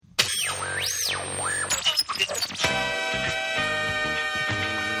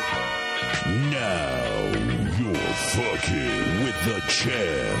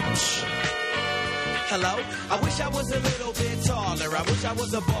Champs. Hello? I wish I was a little bit taller. I wish I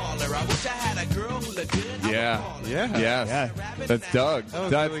was a baller. I wish I had a girl who looked good. That's Doug.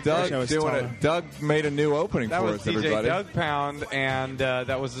 Really Doug doing it. Doug made a new opening That for was us, DJ everybody. Doug Pound, and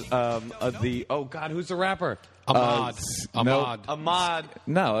that was who's the rapper? Ahmad. Ahmad.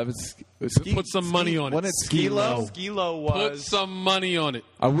 No, it was Put some money on it. Wasn't it Skilo. Skilo was. Put some money on it.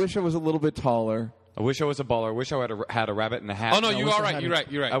 I wish I was a little bit taller. I wish I was a baller. I wish I had a rabbit in a hat. Oh no, you are right. You're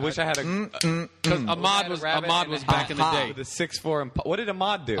right. I wish I had a. Because Ahmad was back in the day. With a 6'4". What did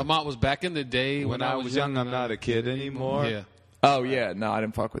Ahmad do? Ahmad was back in the day when I was young, I'm not a kid anymore. Yeah. Oh, yeah. No, I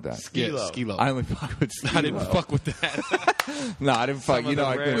didn't fuck with that. Skilo. I only fuck with Skilo. I didn't fuck with that. No, I didn't fuck. Some of the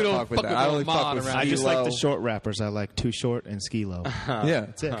I rare- couldn't We don't fuck with fuck that. with I only no fuck mod with around. Skilo. I just like the short rappers. I like Too Short and Skilo. Yeah,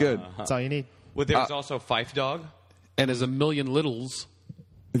 That's it. good. That's all you need. Well, there was also Fife Dog. And there's a million littles.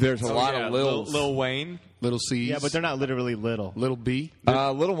 There's a lot of Lils. Lil Wayne. Little C's. Yeah, but they're not literally little. Little B.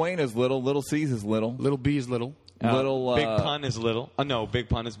 Little Wayne is little. Little C's is little. Little B is little. Little Big Pun is little. No, Big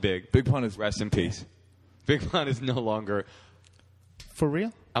Pun is big. Big Pun is Rest in peace. Big Pun is no longer. For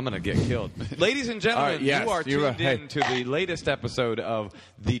real? I'm going to get killed. Ladies and gentlemen, All right, yes, you are you're tuned right. in to the latest episode of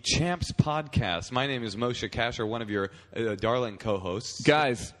the Champs Podcast. My name is Moshe Kasher, one of your darling co-hosts.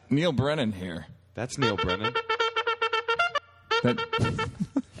 guys. Neil Brennan here. That's Neil Brennan. That,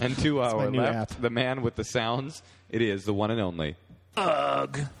 And to our my new left, app. the man with the sounds, it is the one and only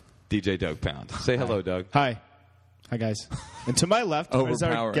DJ Doug Pound. Say hello, Doug. Hi. Hi, guys. And to my left is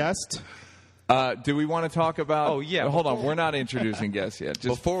our Overpowering. guest. do we want to talk about? Oh, yeah, Hold on, before- we're not introducing guests yet.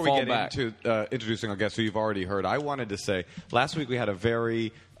 Just Before we fall get back. into introducing our guest, who you've already heard, I wanted to say last week we had a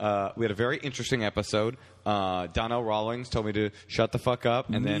very interesting episode. Donnell Rawlings told me to shut the fuck up,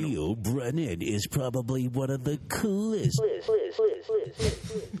 and then Neil Brennan is probably one of the coolest.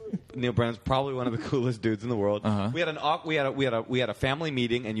 Neil Brennan's probably one of the coolest dudes in the world. Uh-huh. We had a family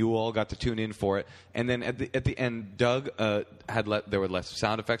meeting, and you all got to tune in for it. And then at the end, Doug there were less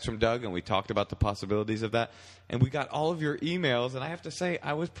sound effects from Doug, and we talked about the possibilities of that. And we got all of your emails, and I have to say,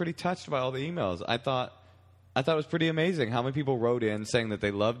 I was pretty touched by all the emails. I thought it was pretty amazing how many people wrote in saying that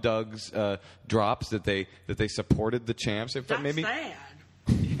they loved Doug's drops, that they supported the Champs. It made me sad.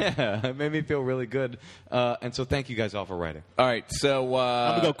 Yeah, it made me feel really good. And so thank you guys all for writing. All right, so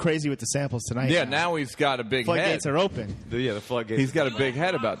I'm going to go crazy with the samples tonight. yeah, now he's got a big Floodgates head. are open. The floodgates. He's got a big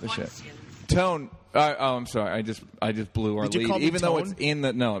head about the shit. Tone. I'm sorry. I just blew our Did you lead, call me even though Tone? it's in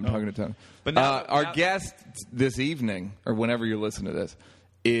the. No, I'm talking to Tone. But now- our now- guest this evening, or whenever you listen to this,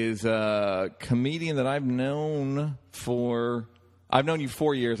 is a comedian that I've known for. I've known you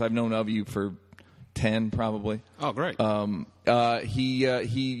 4 years. I've known of you for 10, probably. Oh, great.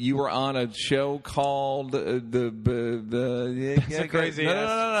 You were on a show called the. It's a crazy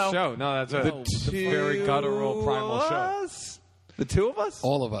show. No, that's a very guttural primal show. The two of us?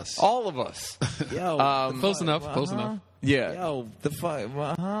 All of us. All of us. Yo, Close enough. Close enough. Yeah. yo, The five.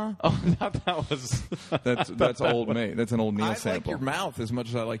 Uh-huh. Oh, that was. That's old me. That's an old Neil I like sample. your mouth as much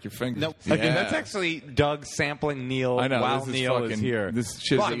as I like your fingers. No, Yeah. okay, that's actually Doug sampling Neil I know. while this is Neil fucking, is here. This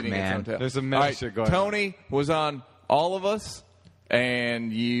shit's Fuck, eating man. its own tail. There's some All mad right, shit going on. Tony was on All of Us,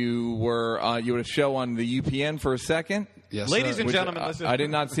 and you were you had a show on the UPN for a second. Yes, Ladies sir. and gentlemen, listen. I did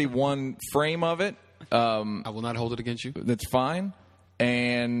not see one frame of it. I will not hold it against you. That's fine.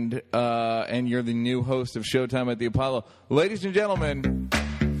 And you're the new host of Showtime at the Apollo. Ladies and gentlemen,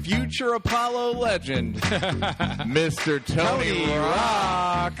 future Apollo legend, Mr. Tony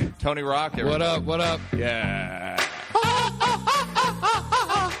Rock. Tony Rock, everybody. What up? What up? Yeah.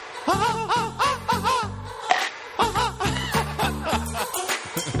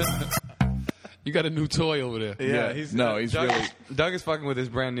 You got a new toy over there. Yeah, he's Doug really. Doug is fucking with his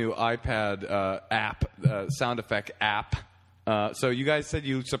brand new iPad app, sound effect app. So you guys said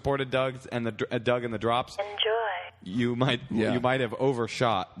you supported Doug and the drops. Enjoy. You might have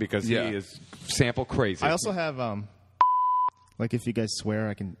overshot because Yeah. he is sample crazy. I also have, like, if you guys swear,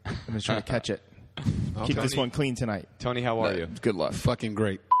 I'm going to try to catch it. Keep this one clean tonight. Tony, how are you? Good luck. Fucking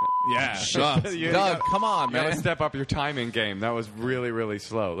great. Yeah. You Doug, gotta- come on, You gotta man. step up your timing game. That was really, really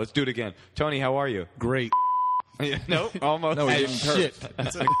slow. Let's do it again. Tony, how are you? Great. Nope, almost. No, he didn't Shit.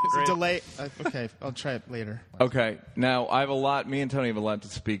 It's a delay. Okay, I'll try it later. Okay, now I have a lot. Me and Tony have a lot to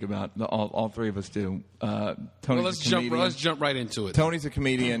speak about. All three of us do. Tony's Well, let's a comedian. jump right into it. Tony's a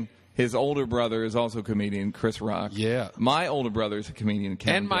comedian. His older brother is also a comedian, Chris Rock. Yeah. My older brother is a comedian,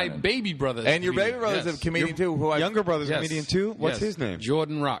 Kevin And my Brennan. baby brother. is And your comedian. baby brother's Yes. a comedian too. Who I Younger brother's a Yes. comedian too? What's Yes. his name?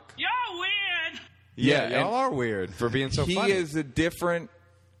 Jordan Rock. Yeah, and y'all are weird for being so he funny. is a different.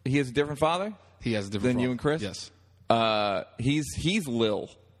 He has a different father He has a different than you father. and Chris. Yes. He's Lil.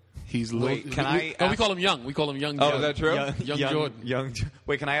 He's little. Wait, can I we ask- call him Young. We call him Young. Oh, Jordan. is that true? Young Jordan.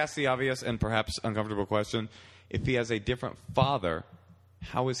 Wait, can I ask the obvious and perhaps uncomfortable question? If he has a different father,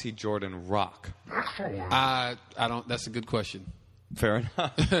 how is he Jordan Rock? I don't. That's a good question. Fair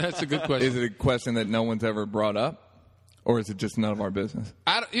enough. That's a good question. Is it a question that no one's ever brought up, or is it just none of our business?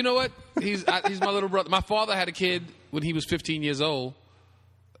 You know what? He's my little brother. My father had a kid when he was 15 years old,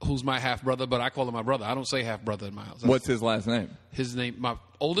 who's my half brother, but I call him my brother. I don't say half brother in my house. What's his last name? His name? My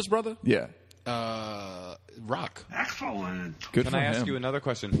oldest brother? Yeah. Rock. Good Can for I ask him. you another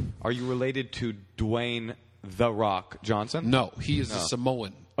question? Are you related to Dwayne The Rock Johnson? No, he is a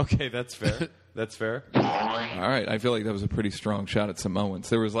Samoan. Okay, that's fair. That's fair. All right, I feel like that was a pretty strong shot at Samoans.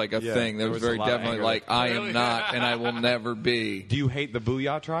 There was like a Yeah, thing that there was was a very lot of definitely anger. like, I am Really? not and I will never be. Do you hate the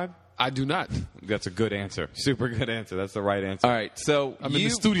Booyah tribe? I do not. That's a good answer. Super good answer. That's the right answer. All right, so I'm in you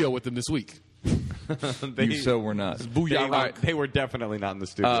the studio with them this week. you so were not. They were definitely not in the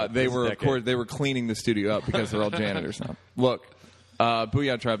studio. They this were, of decade. course, they were cleaning the studio up because they're all janitors now. Look,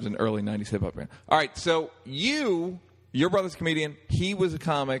 Booyah Tribe's an early '90s hip hop band. All right, so your brother's a comedian. He was a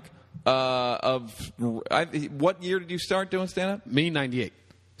comic. What year did you start doing stand up? Me, 98.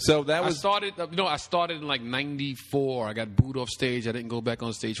 So that was I started in like 94. I got booed off stage. I didn't go back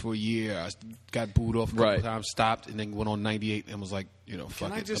on stage for a year. I got booed off a couple Right. times, stopped, and then went on 98 and was like, fuck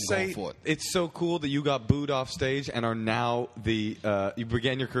Can I it. just I'm say, going for it. it's so cool that you got booed off stage and are now you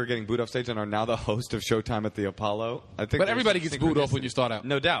began your career getting booed off stage and are now the host of Showtime at the Apollo. I think But there's everybody some gets booed off when synchronicity. you start out.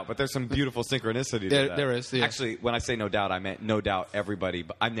 No doubt, but there's some beautiful synchronicity to that. There is, yeah. Actually, when I say no doubt, I meant no doubt everybody,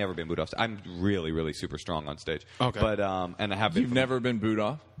 but I've never been booed off stage. I'm really, really super strong on stage. Okay. But, and I have been. You've never been booed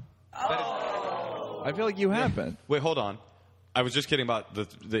off? I feel like you have been. Wait, hold on. I was just kidding about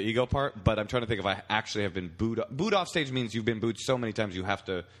the ego part, but I'm trying to think if I actually have been booed. Booed off stage means you've been booed so many times you have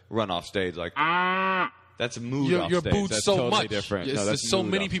to run off stage. Like that's mood You're, off you're stage. booed That's so totally much. different. It's No, there's that's so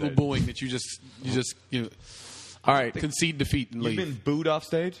mood many off people stage. booing that you just All right. concede defeat and You've leave. been booed off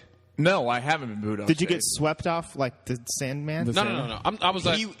stage. No, I haven't been booed off. Did you stage. get swept off like the Sandman? No. I was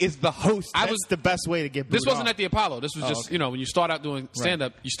like, He is the host. That's the best way to get booed this wasn't off. at the Apollo. This was just, when you start out doing stand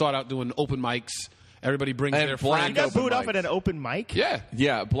up, you start out doing open mics. Everybody brings And their black You friends. got booed open off at mics. an open mic? Yeah.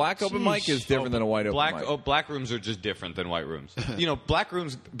 Yeah, black open mic is different than a white open mic. Black rooms are just different than white rooms. Black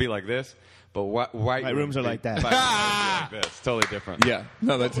rooms be like this, but white rooms are be- like that. White rooms are like this. Totally different. Yeah,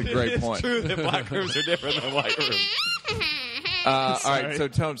 no, that's a great It's point. true that black rooms are different than white rooms. All right, so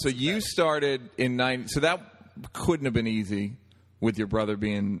Tone, so you started in '90, so that couldn't have been easy with your brother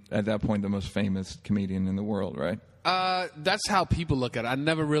being at that point the most famous comedian in the world, right? That's how people look at it. I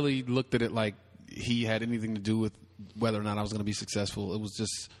never really looked at it like he had anything to do with whether or not I was going to be successful. It was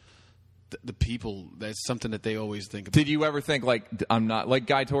just the people. That's something that they always think about. Did you ever think like I'm not like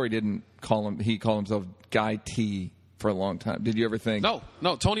Guy Torry didn't call him? He called himself Guy T for a long time. Did you ever think? No.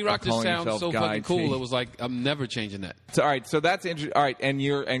 Tony Rock just calling sounds yourself so Guy fucking cool. T. It was like I'm never changing that. So, all right, so that's interesting. All right,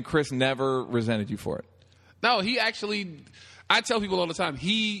 and Chris never resented you for it. No, he actually. I tell people all the time.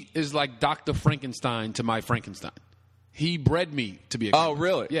 He is like Dr. Frankenstein to my Frankenstein. He bred me to be a Oh, comic.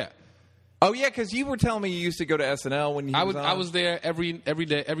 really? Yeah. Oh, yeah, because you were telling me you used to go to SNL when he was on. I was there every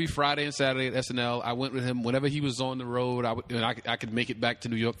day, every Friday and Saturday at SNL. I went with him whenever he was on the road. I could make it back to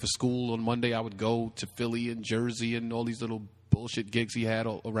New York for school on Monday. I would go to Philly and Jersey and all these little bullshit gigs he had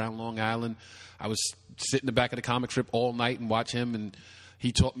around Long Island. I was sit in the back of the comic strip all night and watch him, and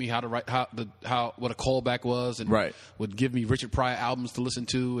he taught me how to write what a callback was, and Right. would give me Richard Pryor albums to listen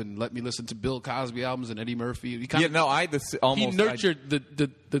to, and let me listen to Bill Cosby albums and Eddie Murphy. I almost he nurtured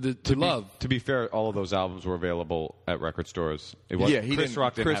the love. To be fair, all of those albums were available at record stores. It was Yeah, he Chris didn't.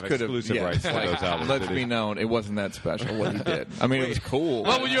 Rock didn't Chris have could have exclusive rights to those albums. Let's did be he? known, it wasn't that special what he did. I mean, it was cool.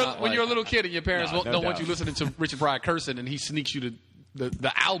 Well, but when it's not you're a like- little kid and your parents No, don't no want doubt. you listening to Richard Pryor cursing, and he sneaks you to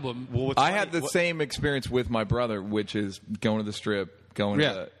the album. Well, what's I funny- had the what- same experience with my brother, which is going to the strip, going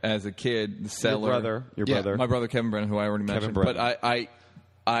Yeah. to, as a kid, the cellar. Your Yeah, brother. My brother Kevin Brennan, who I already mentioned. Brennan. But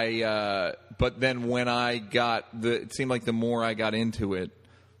but then when I got it seemed like the more I got into it,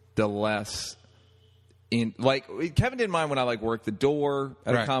 the less Kevin didn't mind when I worked the door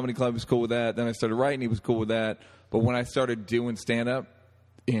at a Right. comedy club. He was cool with that. Then I started writing. He was cool with that. But when I started doing stand up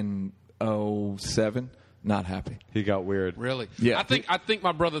in 2007, not happy. He got weird. Really? Yeah. I think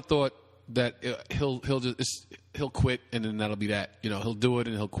my brother thought that he'll quit and then that'll be that. He'll do it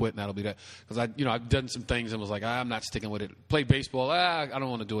and he'll quit and that'll be that. Because I've done some things and was like, I'm not sticking with it. Play baseball. I don't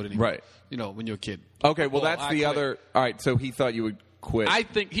want to do it anymore. Right. When you're a kid. Okay, well, Football, that's I the quit. other. All right, so he thought you would quit. I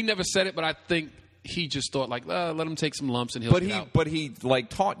think he never said it, but I think he just thought like, let him take some lumps and he'll get out. But he like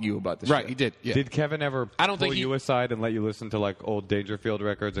taught you about the Right, shit. he did. Yeah. Did Kevin ever I don't pull think he- you aside and let you listen to like old Dangerfield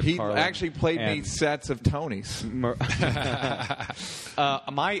records? And He Carlin actually played me and- sets of Tony's.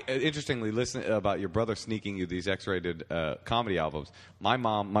 Interestingly, listen about your brother sneaking you these X-rated comedy albums.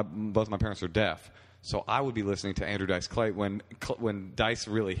 Both my parents are deaf, so I would be listening to Andrew Dice Clay when Dice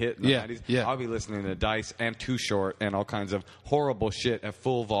really hit in the 90s. Yeah. I would be listening to Dice and Too Short and all kinds of horrible shit at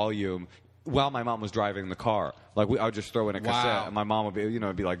full volume while my mom was driving the car. Like I would just throw in a cassette, Wow. and my mom would be,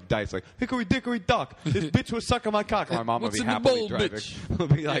 it'd be like Dice, like hickory dickory dock. This bitch was sucking my cock. And my mom would What's be in the happily bowl, driving. bitch?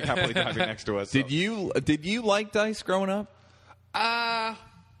 Would be like happily driving next to us. Did you like Dice growing up?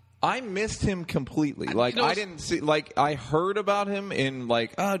 I missed him completely. Like you know, I didn't see. Like I heard about him in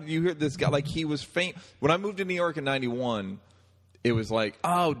like, oh, you hear this guy? Like he was faint. When I moved to New York in '91, it was like,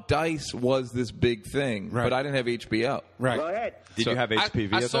 oh, Dice was this big thing, Right. but I didn't have HBO. Right. Did you have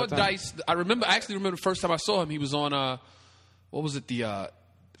HPV? I at saw that time? Dice. I actually remember the first time I saw him. He was on what was it?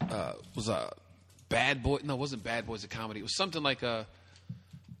 Bad Boy? No, it wasn't Bad Boys of Comedy. It was something like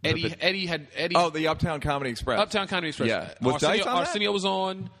Eddie. Oh, the Uptown Comedy Express. Uptown Comedy Express. Yeah. Was Dice on that? Arsenio was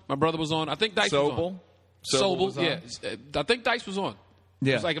on. My brother was on. I think Dice was on. Sobel was on? Yeah. I think Dice was on.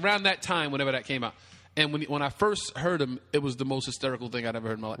 Yeah. It was like around that time, whenever that came out. And when I first heard him, it was the most hysterical thing I'd ever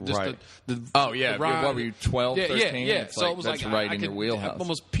heard in my life. Just Right. Oh, yeah. the rhyme. What were you, 12, yeah, 13? Yeah. It's So like, it was that's like right I in your could- wheelhouse. I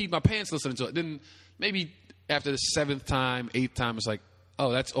almost peed my pants listening to it. Then maybe after the 7th time, 8th time, it's like,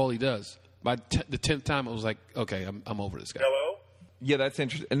 oh, that's all he does. By the 10th time, it was like, okay, I'm over this guy. Yeah, that's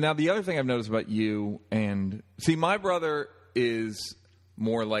interesting. And now the other thing I've noticed about you and see, my brother is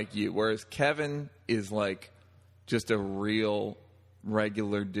more like you, whereas Kevin is like just a real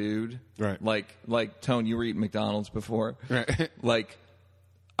regular dude. Right. Like Tone, you were eating McDonald's before. Right. Like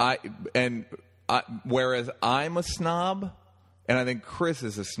whereas I'm a snob, and I think Chris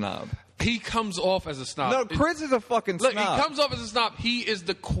is a snob. He comes off as a snob. No, Chris is a fucking Look, snob. he comes off as a snob. He is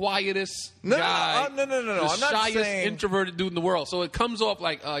the quietest No, guy. no. The I'm not shyest, saying- introverted dude in the world. So it comes off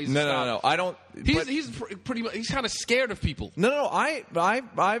like, he's a snob. No. I don't. but- He's pretty much. He's kind of scared of people. No.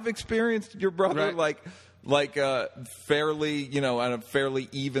 I've experienced your brother Right. like fairly, at a fairly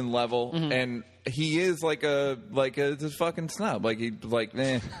even level, and he is like a just fucking snob. Like he like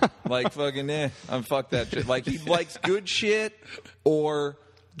like fucking I'm fuck that shit. Like he likes good shit or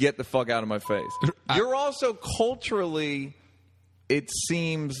get the fuck out of my face. You're also culturally, it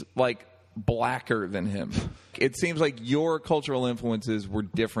seems like blacker than him. It seems like your cultural influences were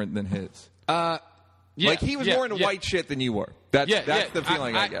different than his. Yeah, Like he was more into white shit than you were. That's the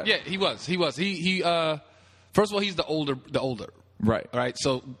feeling I get. Yeah, he was. He first of all, he's the older. Right. All right.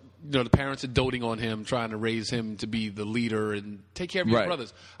 So the parents are doting on him, trying to raise him to be the leader and take care of his Right.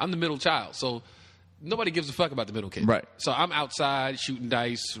 brothers. I'm the middle child, so nobody gives a fuck about the middle kid. Right. So I'm outside shooting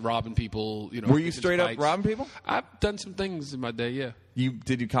dice, robbing people. Were you picking straight up fights. robbing people? I've done some things in my day. Yeah.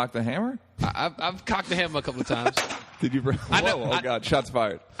 Did you cock the hammer? I've cocked the hammer a couple of times. Did you? God! Shots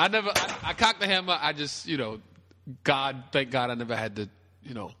fired. I cocked the hammer. I just, thank God I never had to,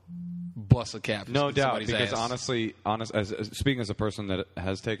 bust a cap. No in doubt, somebody's because ass. as speaking as a person that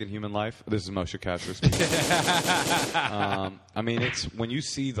has taken human life, this is Moshe Kasher speaking. I mean, it's when you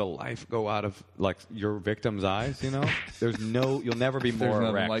see the life go out of like your victim's eyes, you'll never be more nothing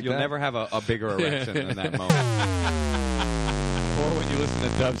erect. like You'll that. never have a bigger erection than that moment. Or when you listen to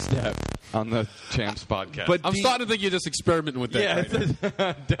dubstep on the Champs podcast. But I'm starting to think you're just experimenting with that.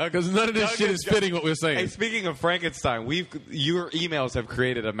 yeah, Because none of this shit is fitting what we're saying. Hey, speaking of Frankenstein, your emails have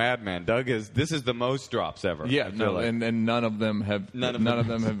created a madman. This is the most drops ever. Yeah, I feel no, like. and none of them have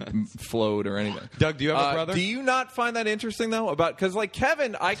have flowed or anything. Doug, do you have a brother? Do you not find that interesting though? Because like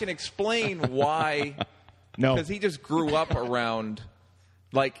Kevin, I can explain why. No. Because he just grew up around.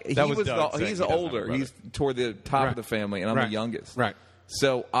 Like That was Doug saying he's he doesn't have a older. brother. He's toward the top Right. of the family, and I'm Right. the youngest. Right.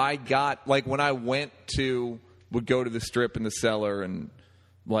 So I got like when I would go to the strip in the cellar, and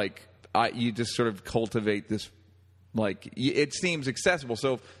like you just sort of cultivate this. Like it seems accessible.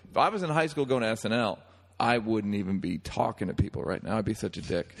 So if I was in high school going to SNL, I wouldn't even be talking to people right now. I'd be such a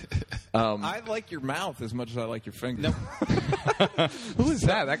dick. I like your mouth as much as I like your finger. Who is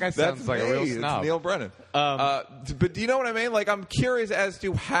that? That guy sounds like a real It's snob. Neil Brennan. But do you know what I mean? Like, I'm curious as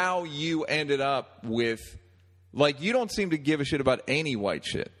to how you ended up with. Like, you don't seem to give a shit about any white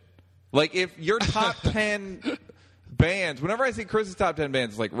shit. Like, if your top 10 bands, whenever I see Chris's top 10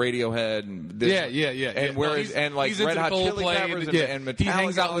 bands, it's like Radiohead and this. Yeah. And No, whereas, he's- and like he's Red into Hot Chili Coldplay Peppers and Metallica. he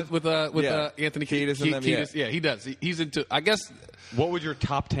hangs out with Anthony Kiedis and them. Kiedis. Yeah, he does. He's into. I guess What would your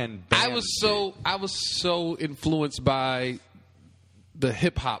top 10 bands I was so influenced by the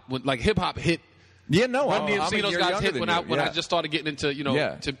hip hop when hip hop hit. Yeah, no, When I'm DMC a those year guys younger hit than when you. I Yeah. just started getting into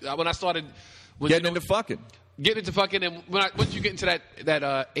Yeah. when I started Getting into fucking. Getting into fucking, and once you get into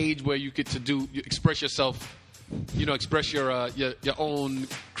that age where you get to express yourself, express your own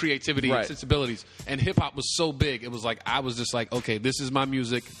creativity Right. and sensibilities. And hip hop was so big, it was like I was just like, okay, this is my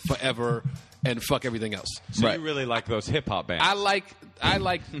music forever, and fuck everything else. So Right. you really like those hip hop bands? I like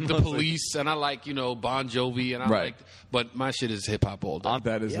the Police, and I like Bon Jovi, and I Right. like, but my shit is hip hop all day.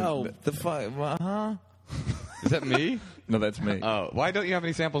 That is The fuck? Huh? Is that me? No, that's me. Oh, why don't you have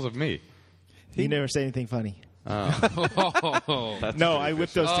any samples of me? You never say anything funny. Oh. That's No, pretty I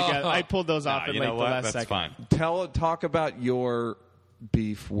whipped those together. I pulled those Nah, off in you like know the what? last That's second. fine. Talk about your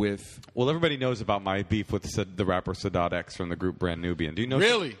beef with. Well, everybody knows about my beef with the rapper Sadat X from the group Brand Nubian. Do you know?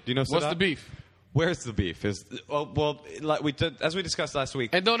 Really? Do you know Sadat? What's the beef? Where's the beef? As we discussed last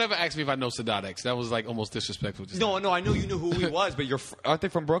week. And don't ever ask me if I know Sadat X. That was like almost disrespectful. Just No, I know you knew who he was, but aren't they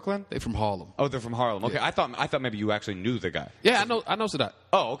from Brooklyn? They from Harlem. Oh, they're from Harlem. Okay, Yeah. I thought maybe you actually knew the guy. Yeah, I know Sadat.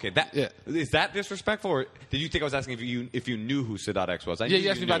 Oh, okay. Yeah. Is that disrespectful, or did you think I was asking if you knew who Sadat X was? I Yeah, knew you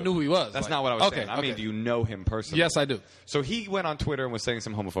asked me if I knew who he was. That's Like, not what I was okay, saying. I mean, okay. do you know him personally? Yes, I do. So he went on Twitter and was saying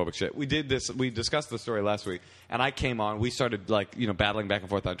some homophobic shit. We did this. We discussed the story last week, and I came on. We started battling back and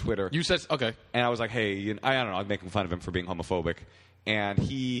forth on Twitter. You said okay. And I was like, hey, I don't know, I'm making fun of him for being homophobic. And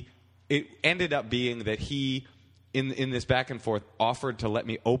it ended up being that he, in this back and forth, offered to let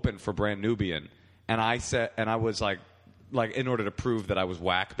me open for Brand Nubian. And I was like, in order to prove that I was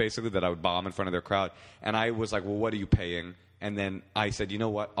whack, basically, that I would bomb in front of their crowd. And I was like, well, what are you paying? And then I said, you know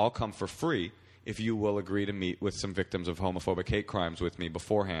what, I'll come for free if you will agree to meet with some victims of homophobic hate crimes with me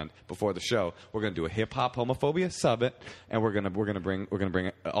before the show. We're going to do a hip hop homophobia summit, and we're going to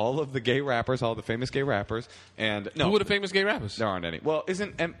bring all of the gay rappers, all the famous gay rappers, and no, Who were the famous gay rappers? there aren't any. Well,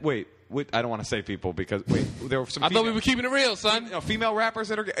 wait, I don't want to say people because there were some. I thought we were keeping it real, son. female rappers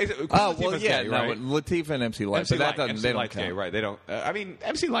that are gay. Oh well, Latifah's yeah, gay, no, right? Latifah and MC Lyte, MC but that Lyte, doesn't. MC They don't Lyte's count. gay, right? They don't. I mean,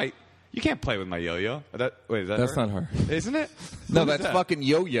 MC Lyte, you can't play with my yo-yo. Is that That's her? not her. Isn't it? No, Who's that's that? fucking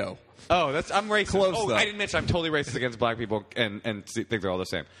Yo-Yo. Oh, I'm racist. Close, oh, though. I didn't mention I'm totally racist against black people and think they're all the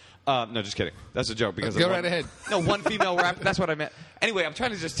same. No, just kidding. That's a joke because Go of right ahead. No, one female rap. That's what I meant. Anyway, I'm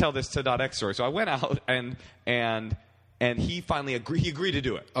trying to just tell this Sadat X story. So I went out and he finally agreed. He agreed to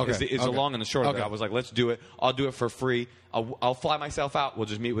do it. Okay. It's the long and the short of it. Okay. I was like, let's do it. I'll do it for free. I'll fly myself out. We'll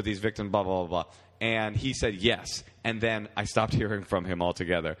just meet with these victims. Blah blah blah blah. And he said yes. And then I stopped hearing from him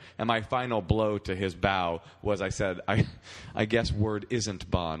altogether. And my final blow to his bow was I said, I guess word isn't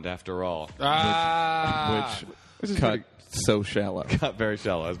bond after all. Which cut so shallow. Got very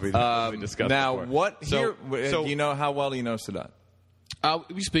shallow as we discussed. Now, before. what So- here? so- do you know how well do you know Sadat?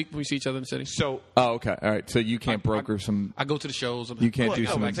 We speak when we see each other in the city. So Oh, okay, all right. So you can't broker some. I go to the shows. You can't do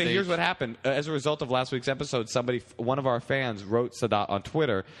no, some. but say, here's what happened. As a result of last week's episode, one of our fans wrote Sadat on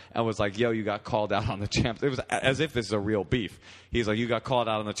Twitter and was like, yo, you got called out on the champ. It was as if this is a real beef. He's like, you got called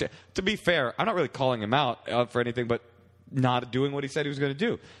out on the champ. To be fair, I'm not really calling him out for anything but not doing what he said he was going to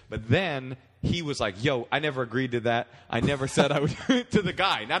do. But then he was like, yo, I never agreed to that. I never said I would to the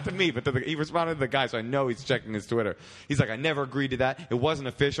guy, not to me, but he responded to the guy, so I know he's checking his Twitter. He's like, I never agreed to that. It wasn't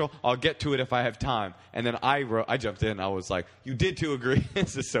official. I'll get to it if I have time. And then I jumped in. I was like, you did too agree.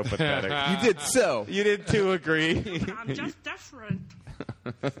 This is so pathetic. You did so. You did too agree. I'm just different.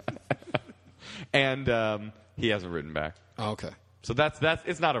 And he hasn't written back. Okay. So that's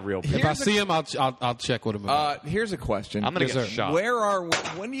it's not a real beef. If I see him, I'll check with him. Here's a question. I'm going to Yes, get sir.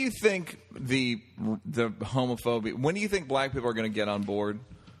 shot. When do you think the homophobia? When do you think black people are going to get on board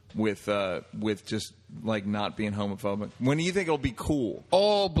with just like not being homophobic? When do you think it'll be cool?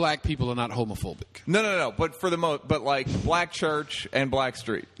 All black people are not homophobic. No. But for the but like Black Church and Black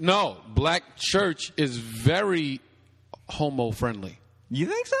Street. No, Black Church is very homo friendly. You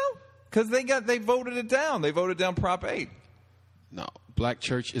think so? Because they voted it down. They voted down Prop 8. No, Black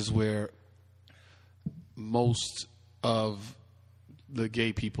Church is where most of the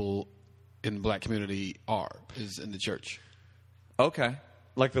gay people in the black community is in the church. Okay.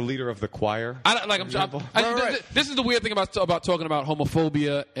 Like the leader of the choir. This is the weird thing about talking about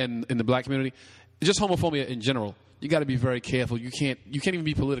homophobia in the black community. Just homophobia in general. You got to be very careful. You can't even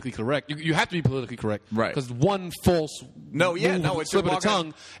be politically correct. You have to be politically correct, right? Because one false it's slip of the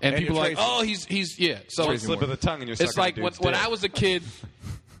tongue, and people are like, Tracy. oh, he's yeah. So One slip of the tongue and you're it's like when I was a kid.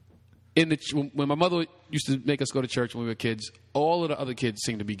 When my mother used to make us go to church when we were kids, all of the other kids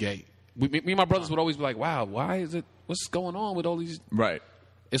seemed to be gay. Me and my brothers would always be like, "Wow, why is it? What's going on with all these?" Right.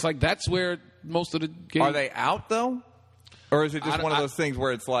 It's like that's where most of the gay Are they out though, or is it just one of those things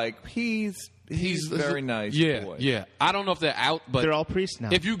where it's like he's very nice? Yeah, boy. yeah. I don't know if they're out, but They're all priests now.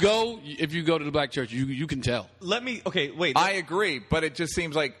 If you go to the black church, you can tell. Wait. I agree, but it just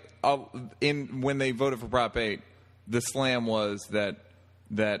seems like when they voted for Prop 8, the slam was that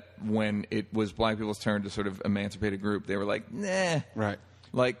that when it was black people's turn to sort of emancipate a group, they were like, nah. Right.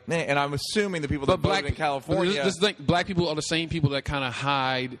 Like, nah. And I'm assuming the people that voted in California... Just think, black people are the same people that kind of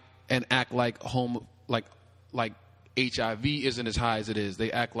hide and act like like HIV isn't as high as it is.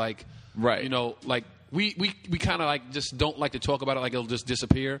 They act like, right. You know, like we kind of like just don't like to talk about it like it'll just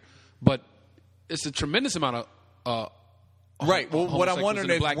disappear. But it's a tremendous amount of right. Well, what I'm wondering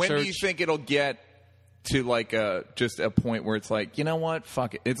is when church. do you think it'll get to like just a point where it's like, you know what,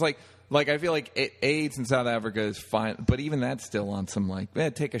 fuck it. It's like I feel like AIDS in South Africa is fine, but even that's still on some like,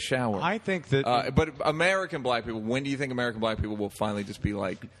 take a shower. I think that, but American black people. When do you think American black people will finally just be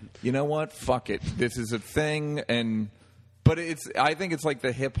like, you know what, fuck it, this is a thing? But I think it's like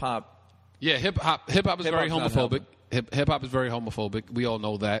the hip hop. Yeah, hip hop is very homophobic. Hip hop is very homophobic. We all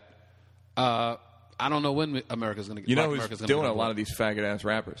know that. I don't know when America's going to get. You know who's doing a lot of these faggot ass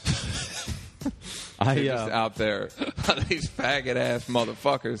rappers? They're just out there. These faggot ass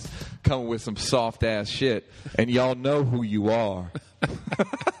motherfuckers coming with some soft ass shit, and y'all know who you are.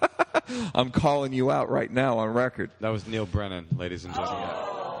 I'm calling you out right now on record. That was Neil Brennan, ladies and gentlemen.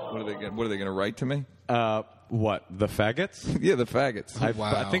 What are they going to write to me? What, the faggots? Yeah, the faggots.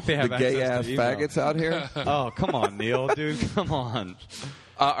 Wow. I think they have the gay ass access to email. faggots out here. Oh, come on, Neil, dude, come on.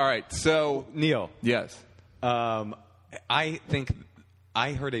 All right, so Neil. yes, I think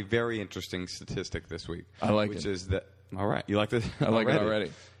I heard a very interesting statistic this week. I like which it. is that. All right, you like this? I like it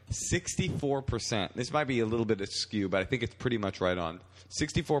already. 64%. This might be a little bit askew, but I think it's pretty much right on.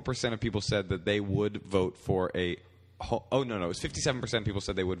 64% of people said that they would vote for a. Oh no, it was 57% of people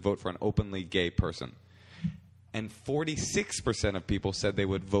said they would vote for an openly gay person, and 46% of people said they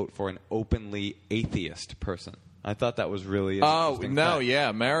would vote for an openly atheist person. I thought that was really interesting fact. Yeah,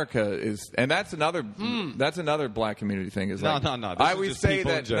 America is, and that's another black community thing. Is No. I This is always just say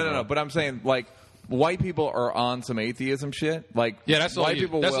people in that general. but I'm saying like white people are on some atheism shit. Like that's all white you.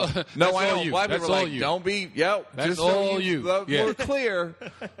 people That's will. all- No, that's I all know you. black That's people are all like, you. don't be. Yo, That's just all so you. We're Yeah. clear.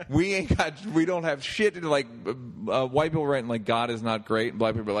 We don't have shit to like. White people writing like God is not great, and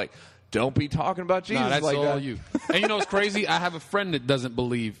black people are like, don't be talking about Jesus. Nah, that's like all that. you. And you know what's crazy? I have a friend that doesn't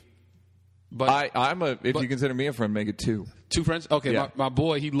believe. But If you consider me a friend, make it two. two friends. Okay, Yeah. my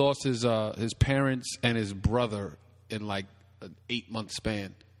boy, he lost his parents and his brother in like an 8-month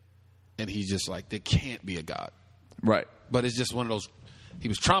span, and he's just like, there can't be a God. Right. But it's just one of those. He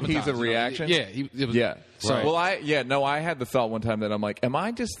was traumatized. He's a you know? reaction? Yeah. It was, Yeah. So, Well, I had the thought one time that I'm like, am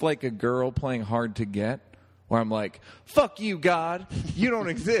I just like a girl playing hard to get? Where I'm like, fuck you, God, you don't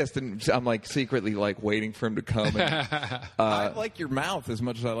exist, and I'm like secretly like waiting for him to come. And, I like your mouth as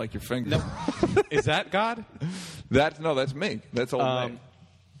much as I like your finger. Is that God? That's me. That's old me.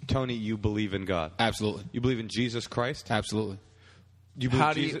 Tony, you believe in God. absolutely, You believe in Jesus Christ? absolutely. You believe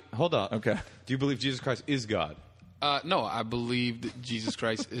How do you- Jesus, hold on. Okay. Do you believe Jesus Christ is God? No, I believe that Jesus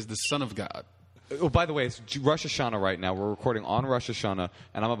Christ is the Son of God. Oh, by the way, it's Rosh Hashanah right now. We're recording on Rosh Hashanah,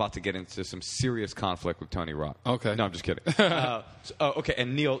 and I'm about to get into some serious conflict with Tony Rock. Okay. No, I'm just kidding. Okay,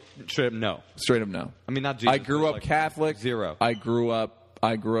 and Neil, straight up, no. Straight up, no. I mean, not Jesus. I grew but, up like, Catholic. Zero. I grew up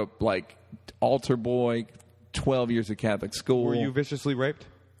like altar boy. 12 years of Catholic school. Were you viciously raped?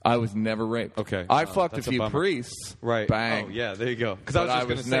 I was never raped. Okay. I Oh, fucked a that's a few bummer. priests. Right. Bang. Oh, yeah, there you go. Because But I was just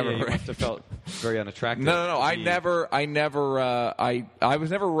going to say, never you raped. must have felt very unattractive. No. to I be- never. I was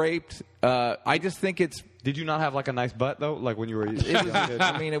never raped. I just think it's. Did you not have like a nice butt though? Like when you were. It was.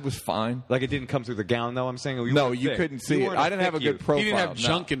 I mean, it was fine. like it didn't come through the gown though. I'm saying. Or No, weren't you thick. couldn't see You it. weren't I didn't have a thick good you. profile. He didn't have no.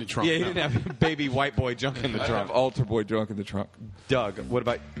 junk in the trunk. Yeah, he no. didn't have baby white boy junk in the I trunk. have altar boy drunk in the trunk. Doug, what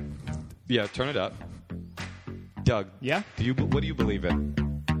about? Yeah, turn it up. Doug. Yeah? What do you believe in?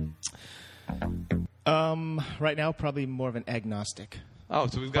 Right now, probably more of an agnostic. Oh,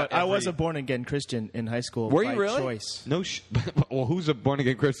 so we've got. But I was a born again Christian in high school. Were you by really? Choice. no. Well, who's a born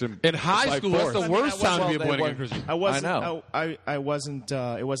again Christian? In high By school, that's force. the worst time to be a Well, born they again were- Christian. I wasn't. I know. I wasn't.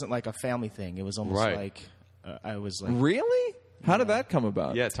 It wasn't like a family thing. It was almost Right. like I was like. Really? How did that come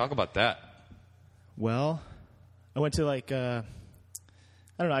about? Yeah, talk about that. Well, I went to like. I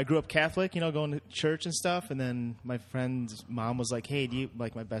don't know. I grew up Catholic, going to church and stuff, and then my friend's mom was like, "Hey,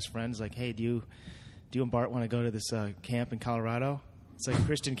 like my best friend's like, hey, do you and Bart want to go to this camp in Colorado? It's like a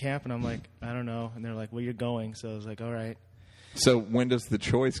Christian camp," and I'm like, "I don't know," and they're like, "Well, you're going," so I was like, "All right." So when does the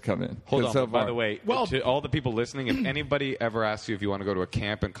choice come in? Hold 'Cause on. so By far- the way, to all the people listening, if anybody ever asks you if you want to go to a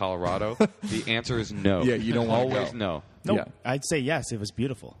camp in Colorado, the answer is no. Yeah, you don't wanna always go. no. No, Yeah. I'd say yes. It was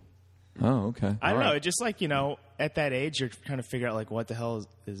beautiful. Oh, okay. I don't All know. right. It just like at that age, you're trying to figure out like what the hell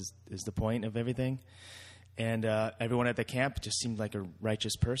is the point of everything, and everyone at the camp just seemed like a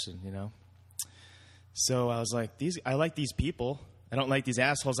righteous person, So I was like, I like these people. I don't like these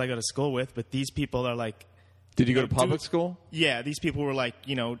assholes I go to school with, but these people are like Did you go to do- public school? Yeah, these people were like,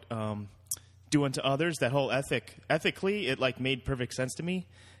 do unto others. That whole ethically, it like made perfect sense to me.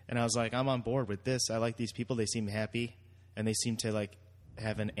 And I was like, I'm on board with this. I like these people. They seem happy, and they seem to like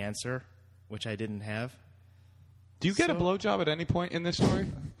have an answer, which I didn't have. Do you get a blowjob at any point in this story?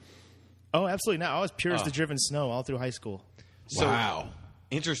 Oh, absolutely not. I was pure as the driven snow all through high school. So, Wow.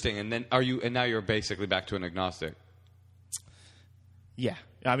 Interesting. And then and now you're basically back to an agnostic. Yeah,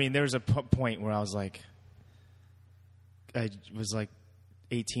 I mean, there was a point where I was like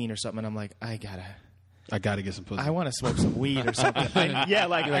 18 or something, and I'm like, I gotta get some pussy. I want to smoke some weed or something. I had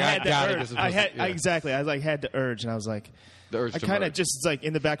gotta the get urge. some I had pussy, yeah. exactly. I like had the urge, and I was like, The urge I to kind of merge. just like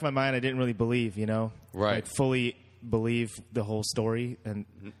in the back of my mind, I didn't really believe, Right. like fully believe the whole story, and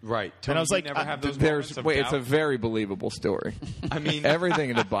Right. Tony, I was you like, never have those There's moments of it's a doubt? very believable story. I mean, Everything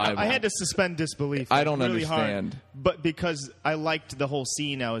in the Bible. I had to suspend disbelief. I like, don't really understand. hard, but because I liked the whole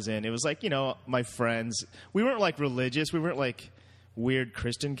scene I was in, it was like my friends. We weren't like religious. We weren't like weird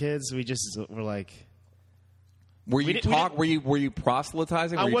Christian kids. We just were like. Were we you didn't- Were you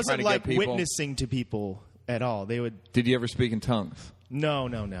proselytizing? Were I you wasn't trying to like get people? witnessing to people at all. They would. Did you ever speak in tongues? No.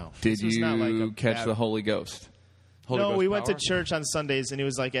 Did This was not like you a catch bad- the Holy Ghost? Holy No, Ghost we went to power? church on Sundays, and it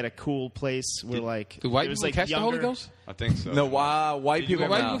was like at a cool place where like Do white it was people like catch younger. the Holy Ghost? I think so. No, white people.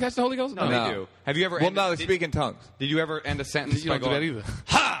 White no. people catch the Holy Ghost? No, No. they do. Have you ever? Well, ended- no, they did- speak in tongues. Did you ever end a sentence You by don't do that going, either.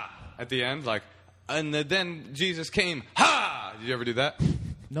 "Ha!" at the end, like, and then Jesus came, "Ha!" Did you ever do that?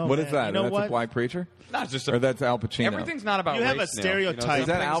 No, What man. is that? You know That's what? a black preacher? Not just Or that's Al Pacino? Everything's not about You have race a now, stereotype. Is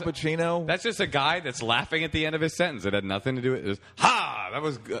that Al Some things- Pacino? That's just a guy that's laughing at the end of his sentence. It had nothing to do with it. It was, "Ha!" That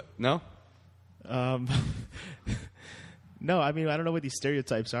was good. No? No, I mean I don't know what these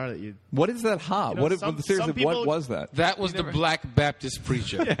stereotypes are that you. What is that hot? know, What? some Seriously, people- what was that? That was the black Baptist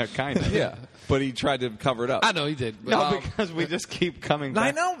preacher. Yeah, kind of. Yeah, but he tried to cover it up. I know he did. But, No, because we just keep coming back.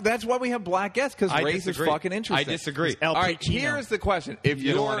 I know. That's why we have black guests, because I race disagree. is fucking interesting. I disagree. Al All right, Pacino. here's the question: If You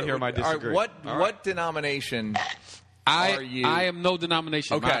don't you're- wanna hear my all right, disagree. what All right. what denomination are you? I am no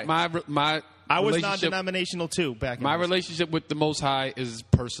denomination. Okay. My I was relationship- non-denominational too back. In My high school. relationship with the Most High is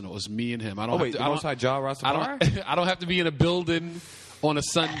personal. It's me and him. I don't. Oh, have wait, to, the I don't- Most High Jah I Rastafari? don't. I don't have to be in a building on a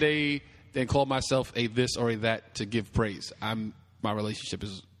Sunday and call myself a this or a that to give praise. My relationship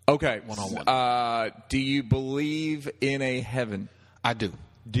is. Okay. One-on-one. Do you believe in a heaven? I do.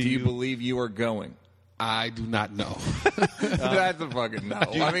 Do you believe you are going? I do not know. That's a fucking no.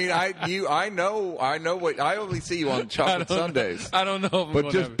 I mean, I know what I only see you on Chocolate Sundays. I don't know. If I'm But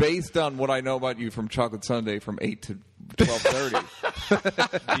gonna just have it. based on what I know about you from Chocolate Sunday from 8 to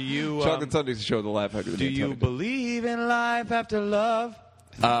 12:30. Do you Chocolate Sunday's the show of the Laugh Factory. do you believe in life after love?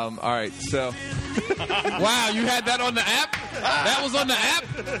 All right, so Wow, you had that on the app? That was on the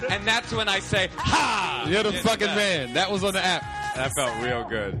app? And that's when I say, "Ha!" You're the Into fucking that. man. That was on the app. That felt real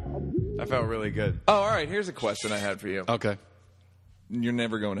good. That felt really good. all right. Here's a question I had for you. Okay. You're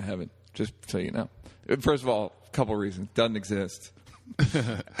never going to heaven, just so you know. First of all, a couple reasons. Doesn't exist.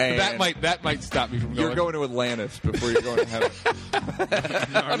 And That might stop me from going. You're going to Atlantis before you're going to heaven.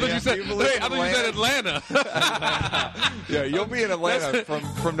 I thought you said. you believe in I thought you said Atlanta. Yeah, you'll be in Atlanta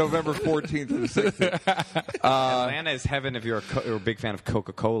from November 14th to the 16th. Atlanta is heaven if you're a big fan of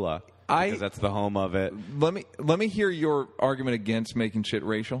Coca-Cola. Because that's the home of it. Let me hear your argument against making shit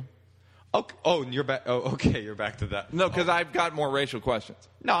racial. Oh, and you're back. Oh, okay, you're back to that. No, because I've got more racial questions.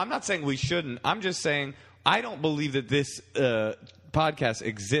 No, I'm not saying we shouldn't. I'm just saying I don't believe that this podcast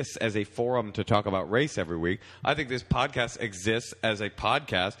exists as a forum to talk about race every week. I think this podcast exists as a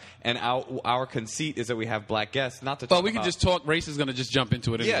podcast, and our conceit is that we have black guests, not to talk Well, we can about- just talk. Race is going to just jump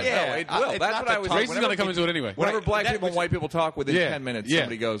into it anyway. Yeah, no, it will. it's That's not what I the was. talk- Race is going to come into it anyway. Whenever Right, black that people and was- white people talk within Yeah, 10 minutes, yeah.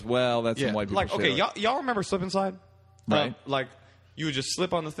 somebody goes, "Well, that's Yeah. some white people." Like, okay, shit." y'all remember Slip and Slide? Right. Like, you would just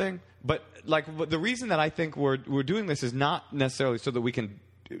slip on the thing. But, like, the reason that I think we're doing this is not necessarily so that we can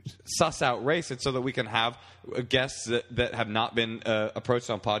suss out race. It's so that we can have guests that have not been approached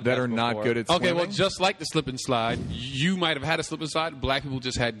on podcasts that are not before. good at Okay, swimming. well, just like the slip and slide, you might have had a slip and slide. Black people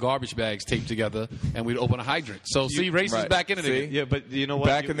just had garbage bags taped together, and we'd open a hydrant. So, see, race is right. back in it See? again. Yeah, but you know what?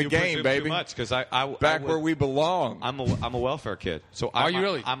 Back You- in the you game, presume baby. Too much because I Back I where was- we belong. I'm a welfare kid, so Are I you might,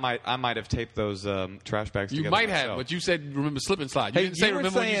 really? I might have taped those trash bags. You together might have, myself. but you said remember slip and slide. You Hey, didn't say you were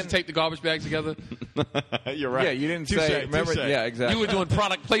remember when you used to saying- tape the garbage bags together. You're right. Yeah, you didn't Touche, say. Remember? touche. Yeah, exactly. You were doing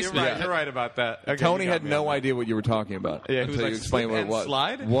product You're placement. right. You're right about that. Okay, Tony you got had me no on that. idea what you were talking about Yeah, he was until like, you explained slip what it and was.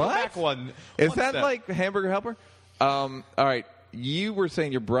 slide? Go What? back one Is that step. like Hamburger Helper? All right. You were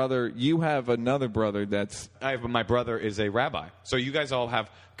saying your brother. You have another brother that's. My brother is a rabbi, so you guys all have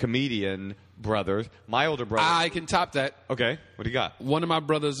comedian brothers. My older brother. I can top that. Okay, what do you got? One of my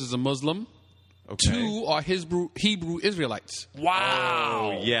brothers is a Muslim, Okay. 2 are Hebrew Israelites.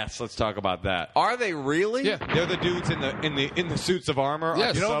 Oh, yes. Let's talk about that. Are they really? Yeah. They're the dudes in the suits of armor. Yes.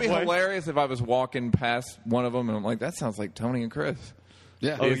 on You the know what would be subway? hilarious if I was walking past one of them and I'm like, that sounds like Tony and Chris.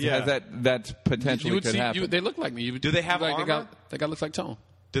 Yeah. Oh, yeah. That's potentially You would could see. happen. They look like me. You would, Do they have like armor? That guy looks like Tone.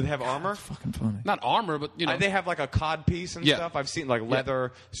 Do they have armor? fucking funny. Not armor, but you know. They have like a cod piece and Yeah. stuff. I've seen like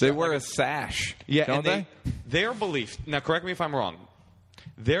leather. They stuff, wear like a sash. Yeah, don't and their belief. Now, correct me if I'm wrong.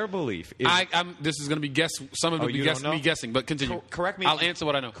 Their belief is. I'm. This is going to be guess. Some of it Oh, will be you don't know? me guessing, but continue. Correct me. I'll answer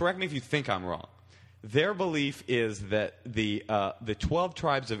what I know. Correct me if you think I'm wrong. Their belief is that the 12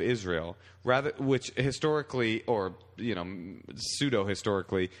 tribes of Israel, which historically or pseudo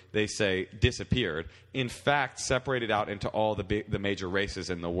historically they say disappeared, in fact separated out into all the major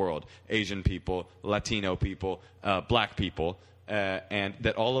races in the world: Asian people, Latino people, black people, and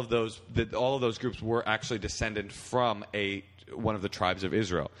that all of those groups were actually descended from one of the tribes of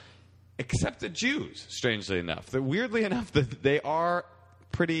Israel, except the Jews. Strangely enough, weirdly enough, they are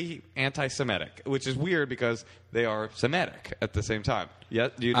pretty anti-Semitic, which is weird because they are Semitic at the same time. Yeah,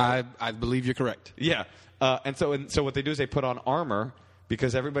 do you know? I believe you're correct. Yeah, and so what they do is they put on armor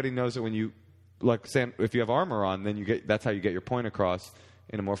because everybody knows that when you if you have armor on, then that's how you get your point across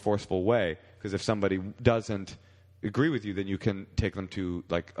in a more forceful way. Because if somebody doesn't agree with you, then you can take them to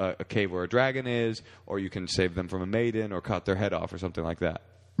like a cave where a dragon is, or you can save them from a maiden, or cut their head off, or something like that.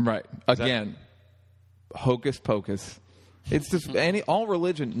 Right. Again, hocus pocus. It's just all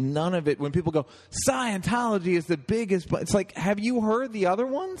religion, none of it. When people go, Scientology is the biggest, but it's like, have you heard the other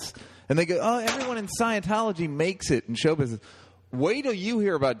ones? And they go, oh, everyone in Scientology makes it in show business. Wait till you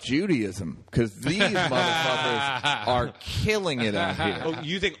hear about Judaism, because these motherfuckers are killing it out here. Oh,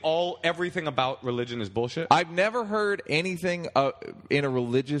 you think everything about religion is bullshit? I've never heard anything in a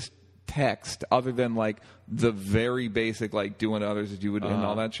religious text other than like the very basic, like doing to others as you would, and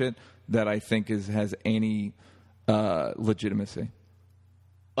all that shit, that I think has any legitimacy.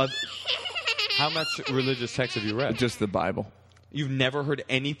 How much religious text have you read? Just the Bible. You've never heard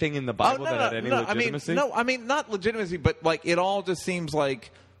anything in the Bible that had any legitimacy? I mean, not legitimacy, but like it all just seems like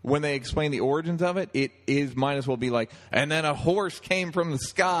when they explain the origins of it might as well be like, and then a horse came from the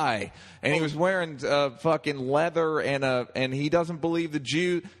sky, and he was wearing fucking leather, and he doesn't believe the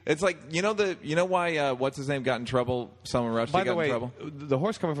Jew. It's like you know why what's his name got in trouble? Salman Rushdie By the got way, in trouble. the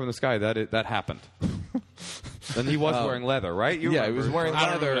horse coming from the sky that happened. And he was wearing leather, right? He was wearing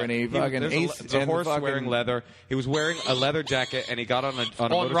leather, and he fucking there's a horse wearing leather. He was wearing a leather jacket, and he got on a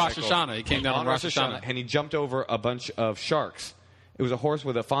motorcycle. Rosh Hashanah. He came down on Rosh Hashanah. And he jumped over a bunch of sharks. It was a horse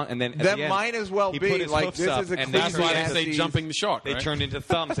with a font, and then at That the end, might as well he be, put his like, hoofs this up, is a and That's why they say Ecclesiastes. jumping the shark. they right? turned into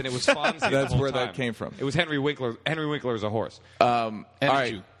thumbs, and it was Fonzie. That's the whole where that time. came from. It was Henry Winkler. Henry Winkler is a horse. All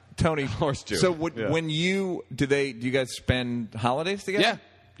right, Jew. Tony, Horse Jew. So Yeah. when do you guys spend holidays together?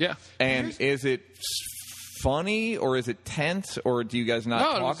 Yeah. And is it funny or is it tense or do you guys not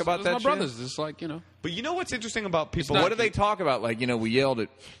No, talk about that my shit? brothers. It's like But you know what's interesting about people? What do they talk about? Like, we yelled at.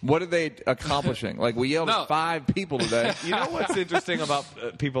 What are they accomplishing? Like, we yelled No. at 5 people today. You know what's interesting about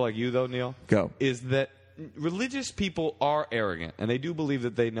people like you, though, Neil? Go. Is that religious people are arrogant, and they do believe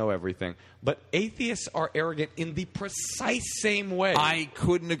that they know everything. But atheists are arrogant in the precise same way. I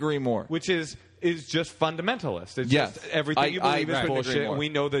couldn't agree more. Which is just fundamentalist. It's Yes. just everything you believe is couldn't bullshit, agree more. and we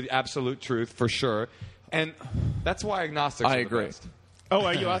know the absolute truth for sure. And that's why agnostics I are the agree. best. Oh,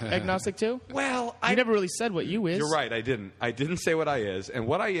 are you agnostic too? Well, You never really said what you is. You're right. I didn't say what I is. And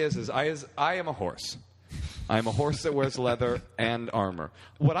what I is I am a horse. I am a horse that wears leather and armor.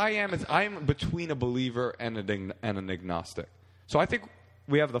 What I am is I am between a believer and an agnostic. So I think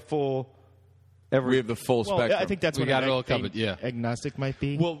we have the full. We have the full Well, spectrum. I think that's We what got an it all covered, yeah. agnostic might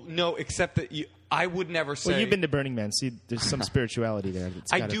be. Well, no, except that I would never say. Well, you've been to Burning Man. See, there's some spirituality there.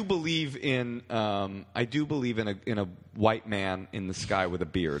 That's I gotta- do believe in a white man in the sky with a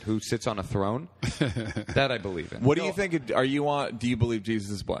beard who sits on a throne. That I believe in. what do you think? Are you on? Do you believe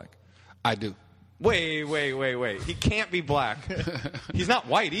Jesus is black? I do. Wait. He can't be black. He's not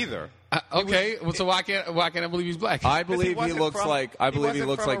white either. Okay, so why can't I believe he's black? I believe he looks like. I believe he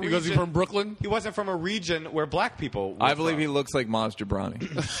looks like. because he's from Brooklyn. He wasn't from a region where black people were I believe he from. looks like Maz Jobrani.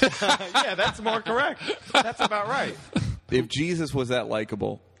 Yeah, that's more correct. That's about right. If Jesus was that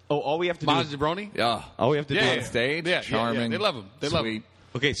likable, Oh, all we have to do Maz is, Jabroni. yeah. all we have to do On is stage, Yeah, charming. They love him. They love him. sweet.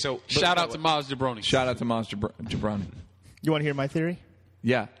 okay. So Shout out to Maz Jabroni. Shout out to Maz Jobrani. You want to hear my theory?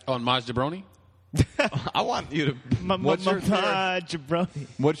 Yeah. On Maz Jabroni. I want you to. What's your theory? Jabroni.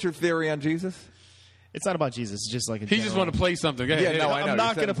 What's your theory on Jesus? It's not about Jesus. It's just like a He just general- want to play something. Go ahead. Yeah, no, I know. I'm not You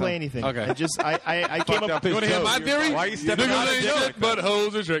said going to play something. anything. Okay. I came up. You want to hear my theory? Why are you stepping Niggas out of ain't the shit but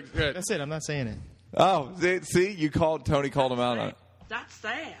hoes and tricks. Go ahead. That's it. I'm not saying it. Oh, see, Tony called him out on it. That's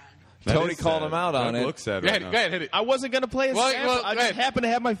sad. Tony is called sad. him out on Doug it. looks sad Go right ahead, now. go ahead, hit it. I wasn't going to play a Well, sample. well, I go just ahead. happened to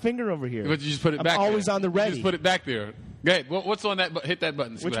have my finger over here. But you just put it I'm back. always there. on the You ready. just put it back there. Go ahead. What's on that? Hit that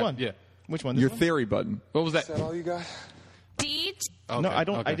button. See Which what one? happens. Yeah. Which one? This Your one? theory button. What was that? all you got? Okay, No, I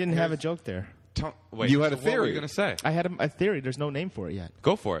don't. okay. I didn't have a joke there. Wait, You had a so What were theory. you going to say? I had a theory. There's no name for it yet.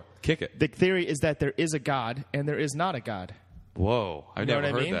 Go for it. Kick it. The theory is that there is a God and there is not a God. Whoa. I've know never what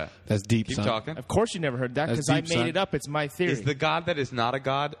I heard mean? that. That's deep, Keep son. talking. Of course, you never heard that That's because I deep, made son. it up. It's my theory. Is the God that is not a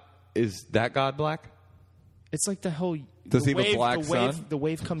God, is that God black? It's like the whole. Does the he have a wave, black the wave, sun? The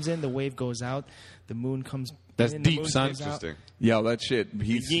wave comes in, the wave goes out, the moon comes. That's in, the deep, moon son. goes out. Interesting. Yo, that shit.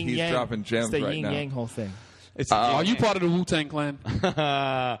 He's Yin yang. dropping gems it's the right yin now. yang whole thing. It's Are you part of the Wu-Tang Clan?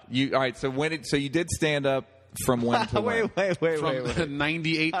 You all right? So so you did stand up from when to when? From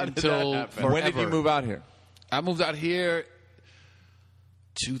 98 How did that until happen? forever. When did you move out here? I moved out here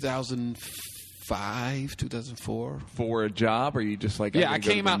 2005, 2004. For a job, or you just like? Yeah, I'm I gonna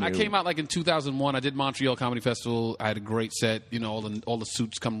go came to out. the I new- came out like in 2001. I did Montreal Comedy Festival. I had a great set. You know, all the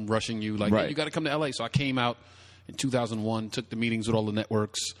suits come rushing you like, Right. hey, you got to come to LA. So I came out in 2001. Took the meetings with all the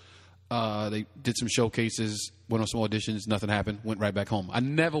networks. They did some showcases. Went on some auditions. Nothing happened. Went right back home. I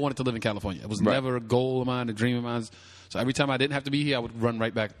never wanted to live in California. It was Right. never a goal of mine, a dream of mine. So every time I didn't have to be here, I would run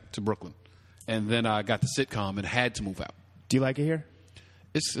right back to Brooklyn. And then I got the sitcom and had to move out. Do you like it here?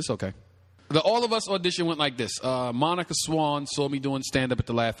 It's okay. The All of Us audition went like this. Monica Swan saw me doing stand-up at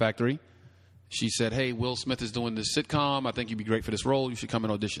the Laugh Factory. She said, hey, Will Smith is doing this sitcom. I think you'd be great for this role. You should come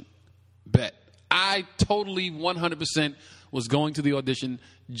and audition. Bet. I totally 100% was going to the audition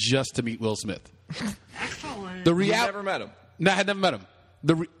just to meet Will Smith. The You never met him. No, I had never met him.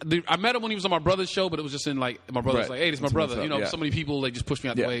 I met him when he was on my brother's show, but it was just in like my brother was Right. like, "Hey, this is my That's brother." what's up, You know, yeah. so many people they just pushed me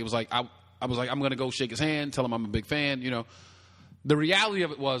out the Yeah. way. It was like I was like, I'm going to go shake his hand, tell him I'm a big fan. You know, the reality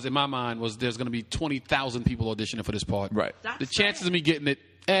of it was in my mind was there's going to be 20,000 people auditioning for this part. Right. The chances of me getting it,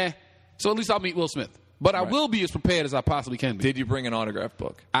 So at least I'll meet Will Smith. But I Right. will be as prepared as I possibly can be. Did you bring an autograph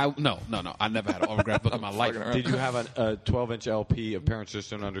book? No. I never had an autograph book in my life. Did you have a 12-inch LP of Parents Just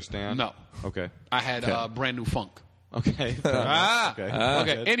Don't Understand? No. Okay. I had brand new funk. Okay. Okay.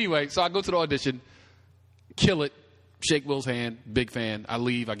 Okay. Anyway, so I go to the audition, kill it, shake Will's hand, big fan. I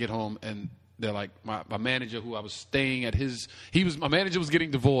leave, I get home, and they're like, my manager, who I was staying at my manager was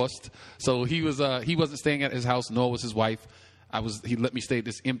getting divorced, so he wasn't staying at his house, nor was his wife. He let me stay at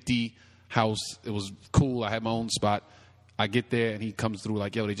this empty house. It was cool. I had my own spot. I get there, and he comes through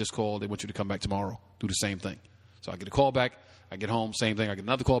like, yo, they just called. They want you to come back tomorrow, do the same thing. So I get a call back. I get home, same thing. I get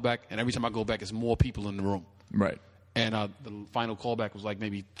another call back, and every time I go back, it's more people in the room. Right. And the final callback was like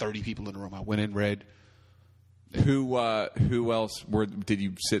maybe 30 people in the room. I went in, read. Who else did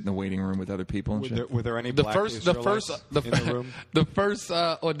you sit in the waiting room with other people and shit? Were there any The black first Israelites in the room? the first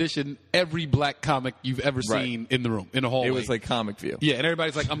audition, every black comic you've ever Right. seen in the room, in the hallway. It was like Comic View. yeah, and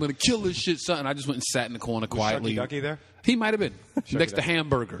everybody's like, I'm going to kill this shit, son. And I just went and sat in the corner quietly. Shucky Ducky there? He might have been next to Ducky.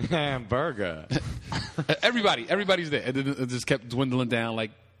 Hamburger. Hamburger. Everybody's there. And then it just kept dwindling down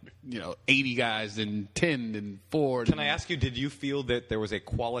like, 80 guys, then 10, then 4. Can I ask you, did you feel that there was a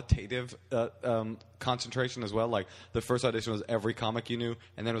qualitative concentration as well? Like the first audition was every comic you knew,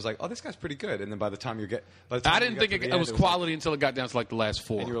 and then it was like, oh, this guy's pretty good. And then by the time I didn't think it was quality until it got down to like the last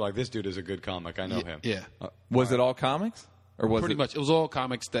 4. and you were like, this dude is a good comic. I know him. Yeah. Was it all comics, or was Pretty it much. It was all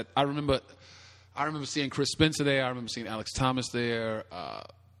comics that I remember. I remember seeing Chris Spencer there. I remember seeing Alex Thomas there.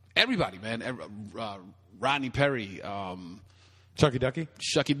 Everybody, man. Rodney Perry, Chucky Ducky?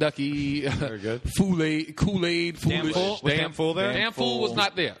 Shucky Ducky, Very good. Kool-Aid, Dan Fool? Was Dan Fool there? Dan Fool was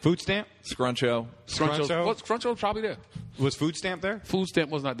not there. Food Stamp? Scruncho? Scruncho was probably there. Was Food Stamp there? Food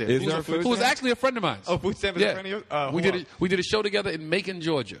Stamp was not there. Is Who there was- a Food Who was Stamp? actually a friend of mine. Oh, Food Stamp is a friend of yours? we hold we did a show together in Macon,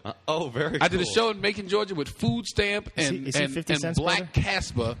 Georgia. Oh, very cool. I did a show in Macon, Georgia with Food Stamp and is he 50 Cent's Black brother?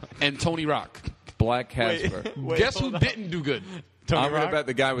 Casper and Tony Rock. Black Casper. Guess who didn't do good? Tony I'm going Rock? to bet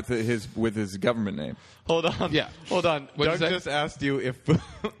the guy with his government name. Hold on. Yeah. Hold on. What'd you Doug say? just asked you if...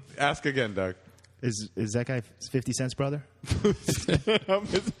 Ask again, Doug. Is that guy 50 Cent's brother?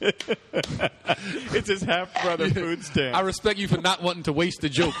 It's his half-brother Food Stamp. I respect you for not wanting to waste the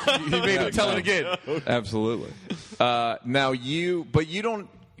joke. He made him tell it again. Absolutely. Now you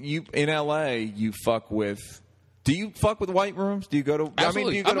in LA, you fuck with. Do you fuck with white rooms? Do you go to? Absolutely. I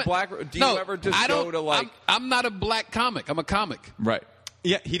mean, do you go to black? Do you ever just I go don't- to like? I'm not a black comic. I'm a comic. Right.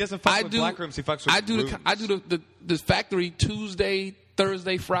 Yeah, he doesn't fuck with black rooms. He fucks with I do rooms. I do the factory Tuesday,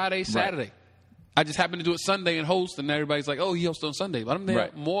 Thursday, Friday, Saturday. I just happen to do it Sunday and host, and everybody's like, "Oh, he hosts on Sunday." But I'm there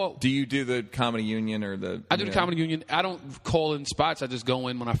more. Do you do the Comedy Union or the? I do the Comedy Union. I don't call in spots. I just go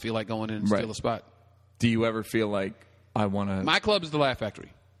in when I feel like going in and Right. steal a spot. Do you ever feel like I want to? My club is the Laugh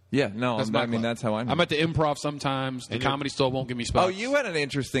Factory. Yeah, no, That's my club. that's how I know. I'm at the Improv sometimes. The Comedy Store won't give me spots. Oh, you had an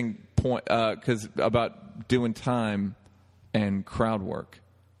interesting point about doing time and crowd work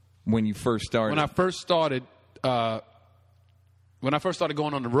when you first started. When I first started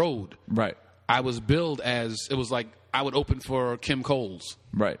going on the road, right, I was billed as, it was like I would open for Kim Coles.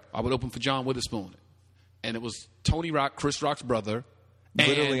 right, I would open for John Witherspoon. And it was Tony Rock, Chris Rock's brother.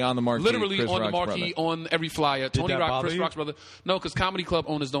 Literally and on the marquee, Literally Chris on the Rock's marquee, brother. on every flyer. Tony that Rock, bother Chris you? Rock's brother. No, because comedy club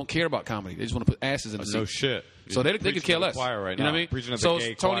owners don't care about comedy. They just want to put asses in the seat. No shit. So they could Preaching care to the less. choir right you know now. what I mean? Preaching to the so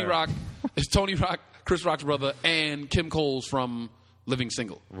gay it's Tony choir. Rock, it's Tony Rock, Chris Rock's brother, and Kim Coles from Living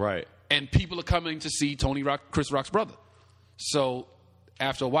Single. Right. And people are coming to see Tony Rock, Chris Rock's brother. So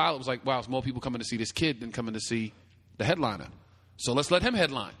after a while, it was like, wow, it's more people coming to see this kid than coming to see the headliner. So let's let him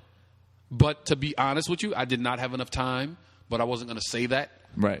headline. But to be honest with you, I did not have enough time, but I wasn't going to say that.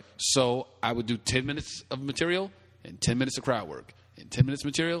 right. So I would do 10 minutes of material and 10 minutes of crowd work, and 10 minutes of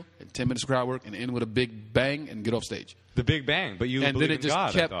material and 10 minutes of crowd work, and end with a big bang and get off stage. The Big Bang, but you And believe then in it just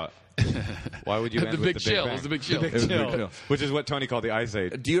God, kept- I thought. Why would you The end Big with the Chill. Big Bang? It was the Big Chill. The Big It was the Chill, Big Chill. which is what Tony called the Ice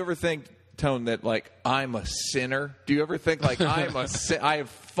Age. Do you ever think, Tone, that like I'm a sinner? Do you ever think like I have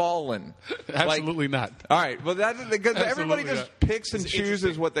fallen? Absolutely Like, not. All right, well that's because everybody Absolutely just picks and It's chooses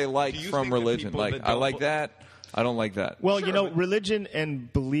interesting. what they like Do you from think that religion. people Like that I don't like that. I don't like that. Well, you know, religion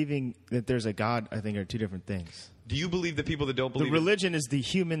and believing that there's a God, I think, are two different things. Do you believe that people that don't The believe religion is the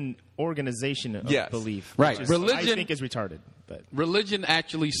human organization of Yes. belief. Right. Which is, Religion- I think, is retarded. But Religion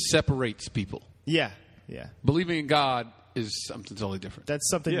actually separates people. yeah. Believing in God is something totally different. That's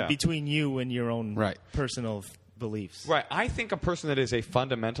something Yeah. between you and your own Right. personal beliefs. Right. I think a person that is a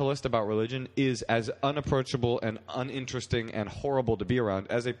fundamentalist about religion is as unapproachable and uninteresting and horrible to be around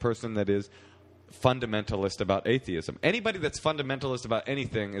as a person that is fundamentalist about atheism. Anybody that's fundamentalist about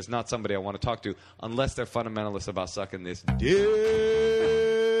anything is not somebody I want to talk to unless they're fundamentalist about sucking this dick.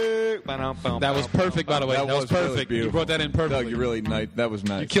 That was perfect, by the way. That was really perfect. beautiful. You brought that in perfectly. Doug, you really nice. That was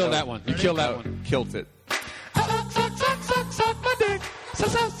nice. You killed that one. You killed that one. Killed it.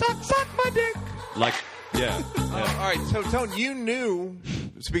 Like, yeah. All right, so Tone, you knew.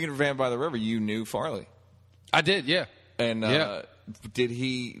 Speaking of Van by the River, you knew Farley, I did, yeah. and Yeah. did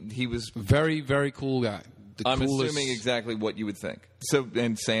he was. Very, very cool guy. The I'm coolest. assuming exactly what you would think. So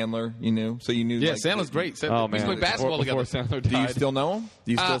and Sandler, you knew. So you knew. Yeah, like, Sandler's great. Sandler, Oh, we used to man. play basketball Before together. Sandler Do you died. still know him?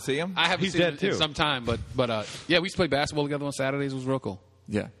 Do you still see him? I haven't He's seen dead, him too. in some time, but yeah, we used to play basketball together on Saturdays. It was real cool.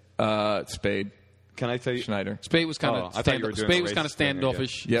 Yeah. Spade, Can I tell you? Schneider. Spade was kind Oh, of I thought you were doing Spade a was kind of racist thing again.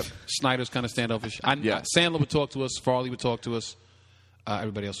 standoffish. Yep. Snyder's kind of standoffish. Yeah. Sandler would talk to us. Farley would talk to us.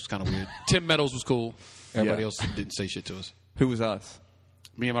 Everybody else was kind of weird. Tim Meadows was cool. Everybody Yeah. else didn't say shit to us. Who was us?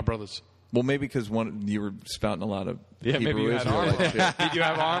 Me and my brothers. Well, maybe because you were spouting a lot of Yeah, maybe you had Hebrew armor Israelite on. shit. Did you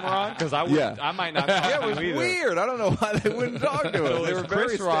have armor on? Because I would. Yeah. I might not. Talk Yeah, to it was you either. weird. I don't know why they wouldn't talk to So us. it They was were very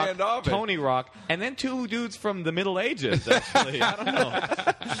Chris Rock, standoffish. Tony Rock, and then two dudes from the Middle Ages. Actually, I don't know.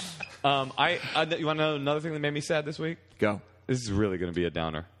 You want to know another thing that made me sad this week? Go. This is really going to be a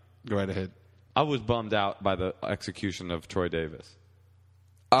downer. Go right ahead. I was bummed out by the execution of Troy Davis.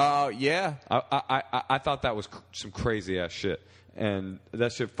 Yeah. I thought that was some crazy ass shit, and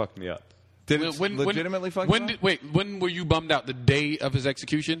that shit fucked me up. Did it legitimately fuck you up? When were you bummed out? The day of his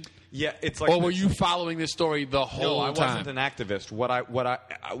execution? Yeah, it's like. Or were you following this story the No, whole I time? wasn't an activist.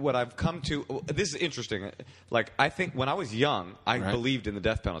 What I've come to. This is interesting. Like, I think when I was young, I Right. believed in the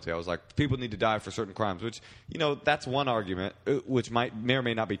death penalty. I was like, people need to die for certain crimes, which that's one argument, which may or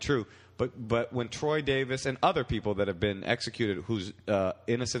may not be true. But when Troy Davis and other people that have been executed whose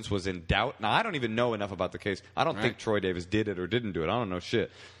innocence was in doubt. Now, I don't even know enough about the case. I don't think Troy Davis did it or didn't do it. I don't know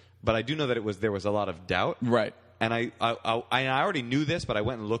shit. But I do know that there was a lot of doubt. Right. And I already knew this, but I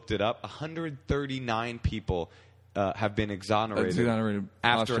went and looked it up. 139 people have been exonerated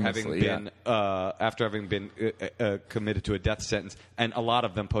after having been committed to a death sentence, and a lot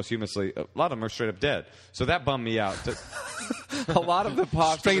of them posthumously. A lot of them are straight up dead. So that bummed me out. A lot of the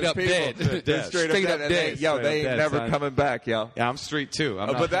posthumous Straight up people, dead. they're Straight up and dead. They ain't dead, never son. coming back, yo. Yeah, I'm street too.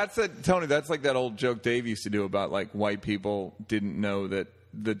 But that's Tony. That's like that old joke Dave used to do about like white people didn't know that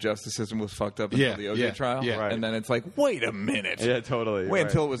the justice system was fucked up until Yeah, the OJ yeah, trial, yeah. Right. and then it's like, wait a minute, Yeah, totally. Wait right.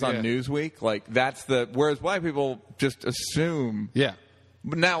 until it was on Yeah. Newsweek. Like that's whereas white people just assume. Yeah.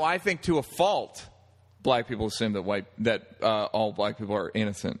 But now I think to a fault, black people assume that all black people are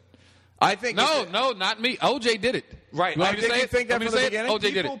innocent. I think No, not me. OJ did it. Right. You want I me to think say you it? think that Want me from to the say it? beginning? OJ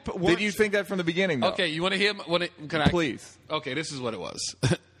did it. People- Did you think that from the beginning? Though? Okay, you want to hear? Can I? Please. Okay, this is what it was.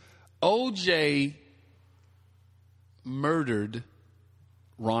 OJ murdered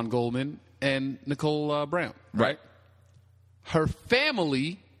Ron Goldman and Nicole Brown. Right. Her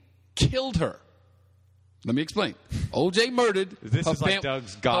family killed her. Let me explain. O.J. murdered. This her is like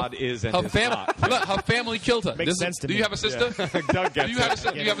Doug's God is and is not. Look, her family killed her. Makes sense to do me. you have a sister? Doug gets do you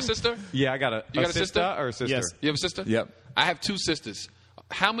have a sister? Yeah, I got a. You got a sister or a sister? Yes. You have a sister? Yep. I have 2 sisters.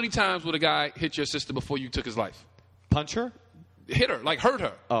 How many times would a guy hit your sister before you took his life? Punch her? Hit her, like hurt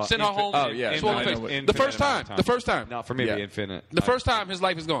her, send her home. oh, yeah. swallow her I know face. what- The first time. The first time. No, for me, Yeah. the infinite. The first time his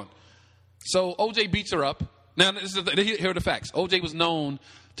life is gone. So O.J. beats her up. Now, here are the facts. O.J. was known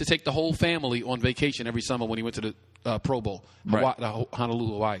to take the whole family on vacation every summer when he went to the Pro Bowl, Right.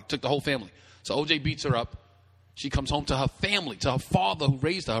 Honolulu, Hawaii. Took the whole family. So O.J. beats her up. She comes home to her family, to her father who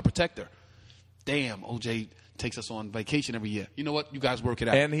raised her, her protector. Damn, O.J. takes us on vacation every year. You know what? You guys work it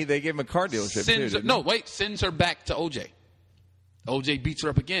out. And they gave him a car dealership, Sends too. her, sends her back to O.J. O.J. beats her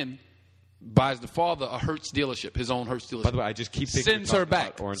up again, buys the father a Hertz dealership, his own Hertz dealership. By the way, I just keep thinking Sends her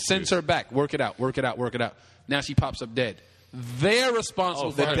back. Sends her back. Work it out. Work it out. Work it out. Now she pops up dead. They're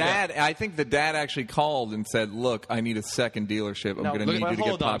responsible for The her dad, death. I think the dad actually called and said, "Look, I need a second dealership. I'm No, going to but need you to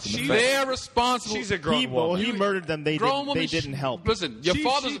hold get on. popped in the She- face." They're responsible. She's a grown He woman. murdered them. They Grown woman, didn't help. Listen, your She-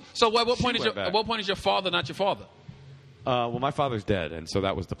 father's. she- So at what she point is went your back. at what point is your father not your father? Well, my father's dead, and so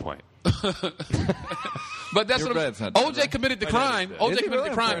that was the point. But that's Your what dad's I'm, not dead, OJ right? committed the My dad is crime. dead. OJ Is he committed the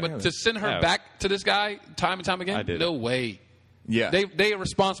really? crime, I'm but sorry. to send her Yeah. back to this guy time and time again, I did no it. way. Yeah. They are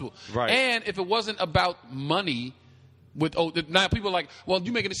responsible. Right. And if it wasn't about money, now people are like, well,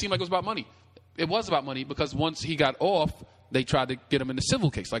 you making it seem like it was about money. It was about money because once he got off, they tried to get him in a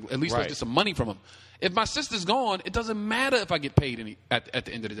civil case. Like at least let's Right. get some money from him. If my sister's gone, it doesn't matter if I get paid at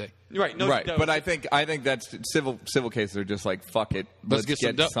the end of the day. Right. No, right, no, but I think that's civil cases are just like fuck it. Let's get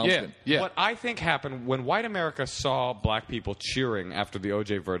some something. Yeah, yeah. What I think happened when white America saw black people cheering after the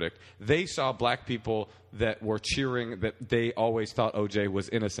O.J. verdict, they saw black people that were cheering that they always thought O.J. was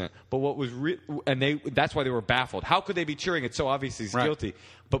innocent. But what was that's why they were baffled. How could they be cheering? It's so obvious he's Right. guilty.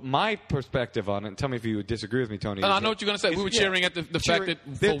 But my perspective on it, and tell me if you would disagree with me, Tony. And I is know what you're going to say. is- We were yeah, cheering at the fact cheering- that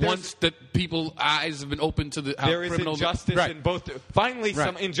there- for there's- once that people's eyes have been opened to the how there is criminals injustice right. in both. Finally, Right.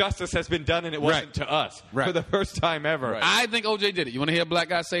 some injustice has been done, and it wasn't Right. to us Right. for the first time ever. Right. I think OJ did it. You want to hear a black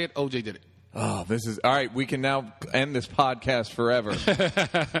guy say it? OJ did it. Oh, this is all right. We can now end this podcast forever.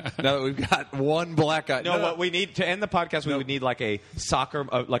 Now that we've got one black guy. No, what we need to end the podcast, we would need like a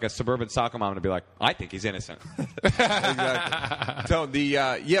suburban soccer mom to be like, I think he's innocent. Exactly.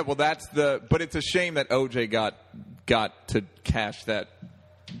 So but it's a shame that OJ got to cash that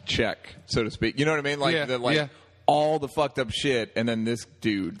check, so to speak. You know what I mean? Like Yeah, yeah. all the fucked up shit, and then this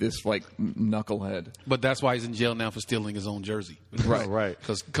dude, this like knucklehead. But that's why he's in jail now for stealing his own jersey. Right. Right.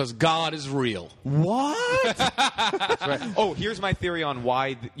 Because God is real. What? Right. Oh, here's my theory on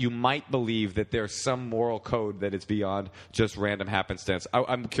why you might believe that there's some moral code that is beyond just random happenstance.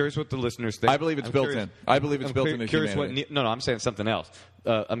 I'm curious what the listeners think. I believe it's I'm built curious- in. I believe it's I'm built into curious humanity. what I'm saying something else.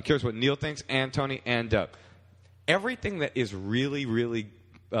 I'm curious what Neil thinks, and Tony, and Doug. Everything that is really, really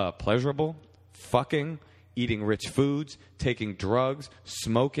pleasurable, fucking, eating rich foods, taking drugs,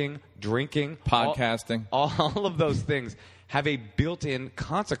 smoking, drinking, Podcasting. all of those things have a built-in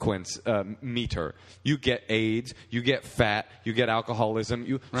consequence meter. You get AIDS, you get fat, you get alcoholism.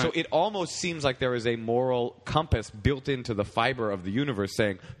 Right. So it almost seems like there is a moral compass built into the fiber of the universe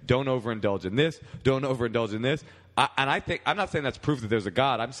saying, don't overindulge in this, don't overindulge in this. And I think, I'm not saying that's proof that there's a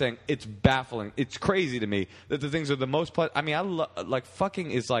God. I'm saying it's baffling. It's crazy to me that the things are the most like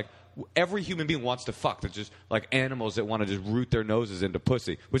fucking is like every human being wants to fuck. They're just like animals that want to just root their noses into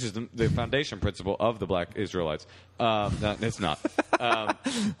pussy, which is the foundation principle of the black Israelites. No, it's not.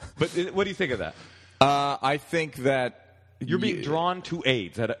 But what do you think of that? I think that You're being drawn to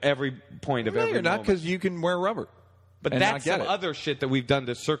AIDS at every point of No, every you're not, moment. because you can wear rubber. But and not that's get some it. other shit that we've done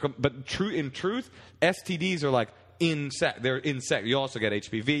to But in truth, STDs are like insect. They're insect. You also get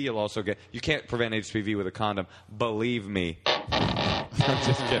HPV. You can't prevent HPV with a condom. Believe me. I'm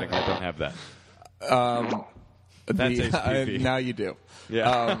just kidding. I don't have that. That's HPV. Now you do.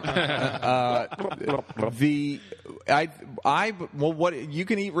 Yeah. What you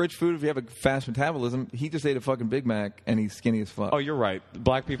can eat rich food if you have a fast metabolism. He just ate a fucking Big Mac and he's skinny as fuck. Oh, you're right.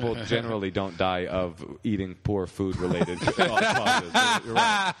 Black people generally don't die of eating poor food-related causes. You're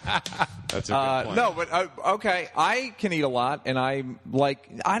right. That's a good point. No, but okay, I can eat a lot, and I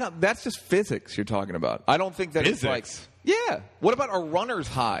don't. That's just physics you're talking about. I don't think that it's like. Physics? Yeah. What about a runner's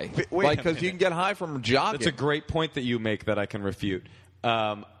high? Wait a Because you can get high from jogging. That's a great point that you make that I can refute.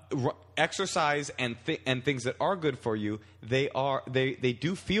 exercise and things that are good for you, they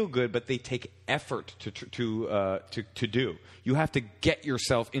do feel good, but they take effort to do. You have to get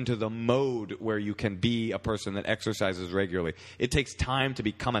yourself into the mode where you can be a person that exercises regularly. It takes time to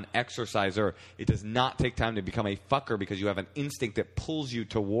become an exerciser. It does not take time to become a fucker because you have an instinct that pulls you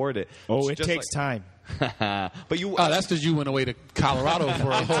toward it. Oh, it takes time. But you. That's because you went away to Colorado for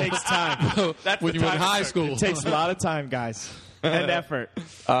a whole. It takes time. When you were in high school. It takes a lot of time, guys, and effort.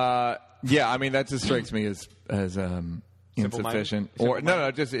 Yeah, I mean that just strikes me as insufficient. Or no,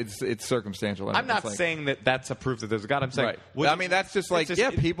 just it's circumstantial. I'm not like, saying that that's a proof that there's a God. I'm saying, right. I mean that's just like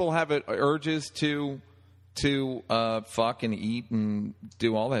people have urges to fuck and eat and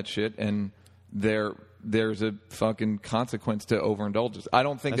do all that shit, and there's a fucking consequence to overindulgence. I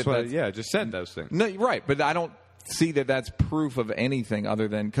don't think I just said those things. No, right, but I don't see that that's proof of anything other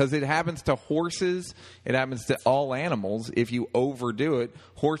than because it happens to horses, it happens to all animals. If you overdo it,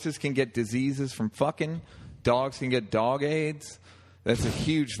 horses can get diseases from fucking. Dogs can get dog AIDS. That's a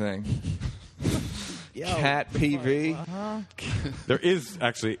huge thing. Cat PV. There is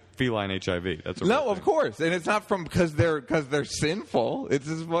actually feline HIV. That's a no, of course, and it's not from because they're sinful. It's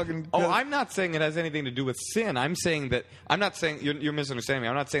just fucking. Oh, I'm not saying it has anything to do with sin. I'm saying that I'm not saying you're misunderstanding me.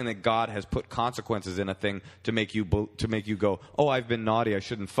 I'm not saying that God has put consequences in a thing to make you go, oh, I've been naughty, I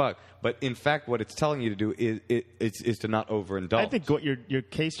shouldn't fuck. But in fact, what it's telling you to do is to not overindulge. I think what your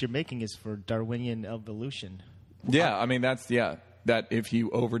case you're making is for Darwinian evolution. Yeah, I mean that's that if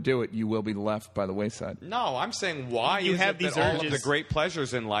you overdo it, you will be left by the wayside. No, I'm saying why you have these urges. All of the great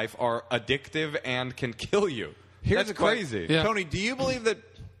pleasures in life are addictive and can kill you. That's crazy. Yeah. Tony, do you believe that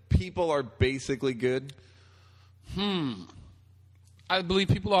people are basically good? I believe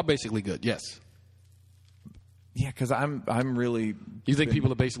people are basically good. Yes. Yeah, because I'm really. You think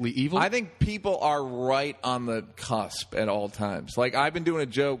people are basically evil? I think people are right on the cusp at all times. Like I've been doing a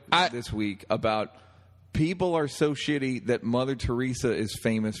joke this week about. People are so shitty that Mother Teresa is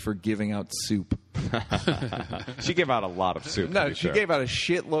famous for giving out soup. She gave out a lot of soup. No, she gave out a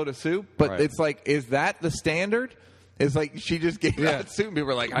shitload of soup. But It's like, is that the standard? It's like she just gave out soup and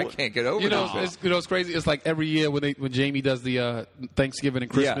people are like, I can't get over this. It's crazy. It's like every year when Jamie does the Thanksgiving and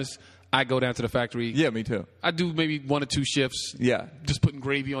Christmas, I go down to the factory. Yeah, me too. I do maybe 1 or 2 shifts. Yeah. Just putting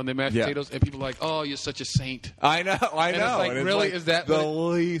gravy on their mashed potatoes. And people are like, oh, you're such a saint. I know. It's like, and really? Like Is that the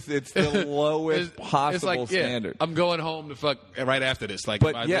least? It's the lowest possible standard. I'm going home to fuck right after this. Like,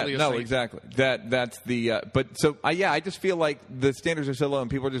 but really exactly. That's the. But so I just feel like the standards are so low,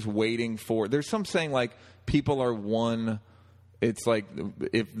 and people are just waiting for. There's some saying like people are one. It's like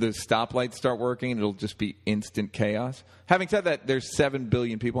if the stoplights start working, it'll just be instant chaos. Having said that, there's 7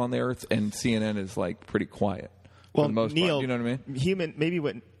 billion people on the earth, and CNN is like pretty quiet. Well, for the most Neil, part. You know what I mean? Maybe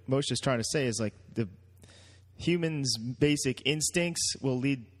what Moshe is trying to say is like the humans' basic instincts will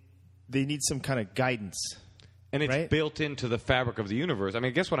lead. They need some kind of guidance. And it's built into the fabric of the universe. I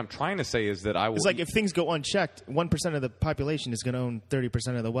mean, I guess what I'm trying to say is that It's like if things go unchecked, 1% of the population is going to own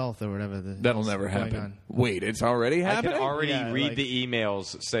 30% of the wealth or whatever. That'll never happen. Wait, it's already happening? I can already read the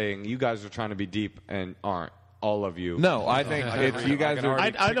emails saying you guys are trying to be deep and aren't. All of you. No, I think it's you guys are.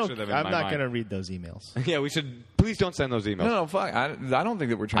 I'm not going to read those emails. Yeah, we should. Please don't send those emails. No, fuck. I don't think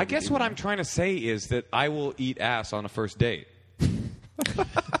that we're trying. I guess what I'm trying to say is that I will eat ass on a first date.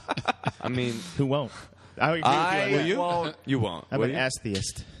 I mean, who won't? Will you? Won't. You won't. I'm an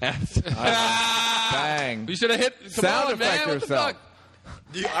atheist. Bang! You should have hit sound effect yourself.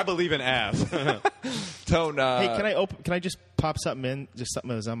 I believe in ass. Tone. Hey, can I just pop something in? Just something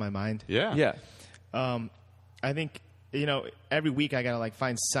that was on my mind. Yeah. I think every week I gotta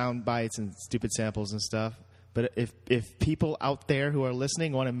find sound bites and stupid samples and stuff. But if people out there who are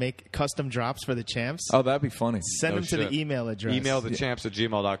listening want to make custom drops for the champs, that'd be funny. Send them to the email address. Email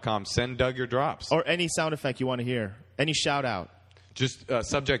thechamps@gmail.com. Send Doug your drops or any sound effect you want to hear. Any shout out. Just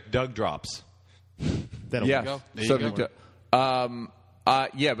subject Doug drops. That'll go. Subject. But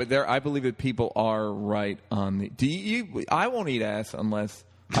I believe that people are right on the. I won't eat ass unless.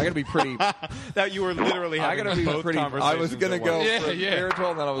 I gotta be pretty. That you were literally having both conversations. I was gonna go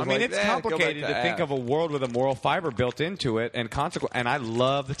spiritual, and then I was it's complicated to think of a world with a moral fiber built into it, and and I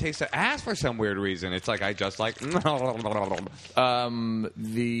love the taste of ass for some weird reason. It's like I just like. I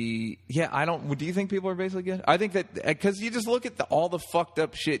don't. Do you think people are basically good? I think that because you just look at all the fucked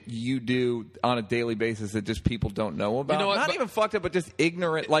up shit you do on a daily basis that just people don't know about. You know what? Not even fucked up, but just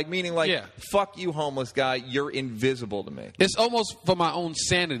ignorant. Meaning fuck you, homeless guy. You're invisible to me. It's almost for my own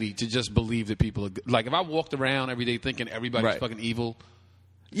sanity to just believe that people are good. Like if I walked around every day thinking everybody's fucking evil.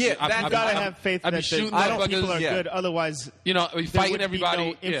 Yeah, you gotta have faith that people are good. Otherwise, fighting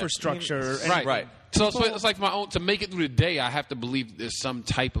everybody. No infrastructure. Right. So it's like my own. To make it through the day, I have to believe there's some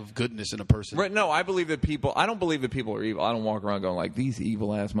type of goodness in a person. Right? No, I believe that people. I don't believe that people are evil. I don't walk around going like these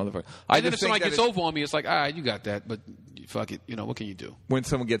evil ass motherfuckers. And then if somebody gets over on me, it's like, all right, you got that, but fuck it. You know, what can you do? when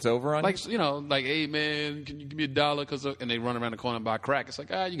someone gets over on Like, you know, like, hey man, can you give me $1? And they run around the corner and buy crack. It's like,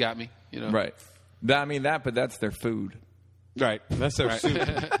 you got me. You know, you. Right. But that's their food. right. That's their soup.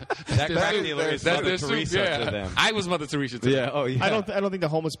 That crack dealer is That's Mother their soup, Teresa yeah. to them. I was Mother Teresa to them. Yeah. Oh yeah. I don't think the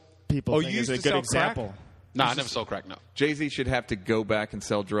homeless people Oh, thing you is a used to good sell crack? example. No, I never sold crack. No. Jay-Z should have to go back and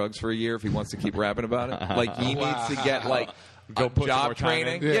sell drugs for a year if he wants to keep rapping about it. Like he needs to get like Go put some job more time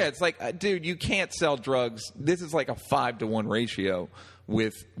training. in. Yeah, it's like, dude, you can't sell drugs. This is like a 5-to-1 ratio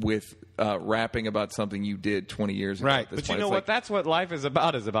with rapping about something you did 20 years ago. Right. At this But you point. know It's what? like, That's what life is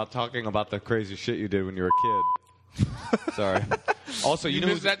about talking about the crazy shit you did when you were a kid. Sorry. Also, you know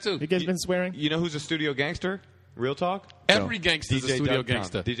missed who's that too. You guys been swearing? You know who's a studio gangster? Real talk? Every gangster's a studio Doug Pound.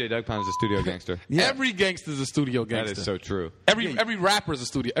 gangster. DJ Doug Pound is a studio gangster. Every gangster's a studio That gangster. is so true. Every rapper is a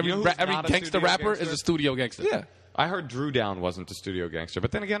studio. Every You know who's every not a gangster studio rapper gangster? is a studio gangster. yeah. I heard Drew Down wasn't a studio gangster,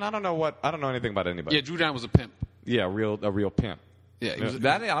 but then again, I don't know anything about anybody. Yeah, Drew Down was a pimp. Yeah, a real pimp. Yeah, he was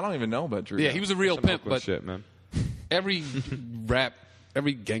That I don't even know about Drew. yeah, Down. he was a real Some pimp. Oakland But shit, man.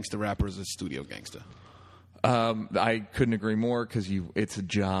 every gangster rapper is a studio gangster. I couldn't agree more because it's a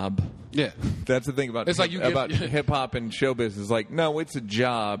job. Yeah. That's the thing about It's like you get- about hip hop and show business. Like, no, it's a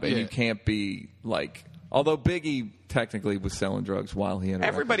job, and Yeah. you can't be like. Although Biggie technically was selling drugs while he had a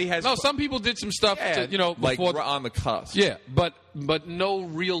Everybody has. No, some people did some stuff. Yeah, To, you know, like before. on the cusp. Yeah, but no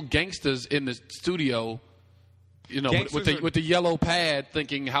real gangsters in the studio. You know, Gangsters with the yellow pad,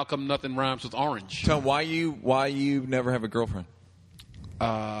 thinking, "How come nothing rhymes with orange?" Tom, why you never have a girlfriend?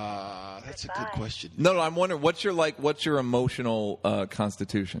 That's a good question. No, I'm wondering what's your emotional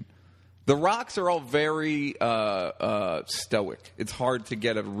constitution. The Rocks are all very stoic. It's hard to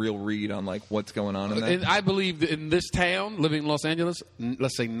get a real read on like what's going on in that. And I believe that in this town, living in Los Angeles,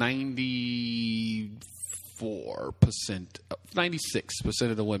 let's say 94%,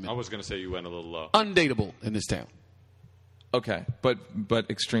 96% of the women I was going to say you went a little low. undateable in this town. Okay, but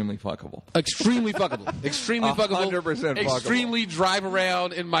extremely fuckable. Extremely fuckable. Extremely fuckable. 100% fuckable. Extremely drive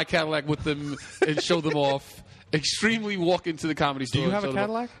around in my Cadillac with them and show them off. Extremely walk into the comedy store. you and have a show them off.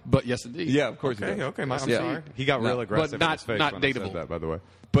 Cadillac? But yes, indeed. Yeah, of course. Okay, you do. okay, I'm Yeah. sorry. He got real No, aggressive but in his face not when I dateable. said that, by the way.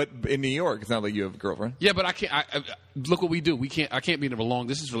 But in New York, it's not like you have a girlfriend. Yeah, but I can't. Look what we do. I can't be in a long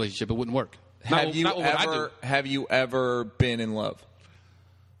distance relationship. It wouldn't work. Have you not what I do. ever been in love?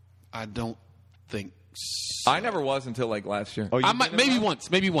 I don't think so. I never was until like last year. Oh, you I might, maybe once.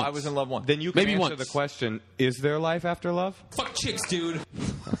 Maybe once. I was in love once. Then you can Maybe answer once. the question: is there life after love? Fuck chicks, dude.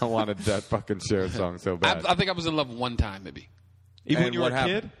 I wanted that fucking shared song so bad. I think I was in love one time, maybe. Even when And you were what a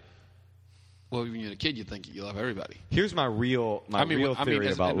happened? kid. Well, when you're a kid, you think you love everybody. Here's my real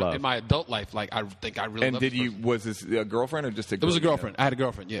theory about love. in my adult life, like I think I really. And love did this you? person. Was this a girlfriend or just a? It was a girl you girlfriend. I had a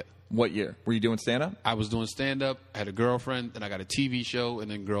girlfriend. Yeah, know? What year were you doing stand up? I was doing stand up. I had a girlfriend. Then I got a TV show,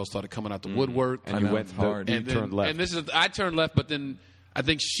 and then girls started coming out the woodwork. and I you know, went it's hard. You and then, turned left. And this is I turned left, but then I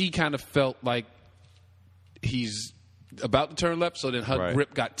think she kind of felt like he's about to turn left. So then her Right.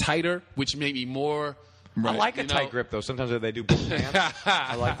 grip got tighter, which made me more. I like a you tight know- grip though. Sometimes they do both hands.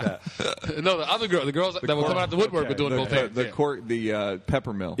 I like that. No, the other girl, the girls that were coming out the woodwork were doing The, both hands. the, yeah. court, the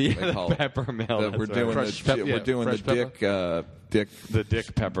pepper mill. they call the it. pepper mill. We're that's doing right. Fresh pep- we're yeah, doing the fresh Dick the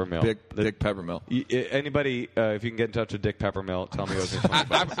Dick Pepper Mill. Dick Pepper Mill. Anybody, if you can get in touch with Dick Pepper Mill, tell me what's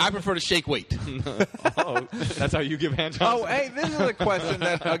I prefer to shake weight. Oh, that's how you give hand jobs? Oh, hey, this is a question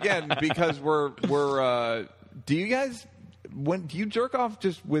that again because we're do you guys do you jerk off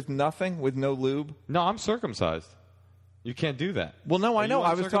just with nothing, with no lube? No, I'm circumcised. You can't do that. Well, no, I Are know. you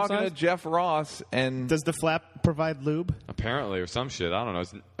I was talking to uncircumcised? Jeff Ross, and Does the flap provide lube? Apparently, or some shit. I don't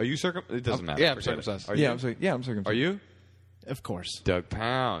know. Are you circumcised? It doesn't matter. yeah, I'm Forget it. circumcised. Are yeah, you? I'm circumcised. Are you? Of course. Doug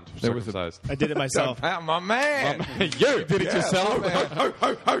Pound. There was a- Circumcised. I did it myself. My man. You did it yourself?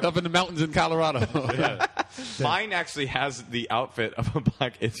 Up in the mountains in Colorado. Mine actually has the outfit of a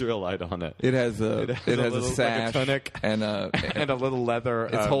black Israelite on it. It has a little- sash like a tunic. and a And a little leather.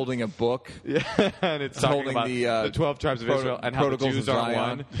 it's holding a book. Yeah, and it's talking holding about the, 12 tribes of proto- Israel and how the protocols Jews of are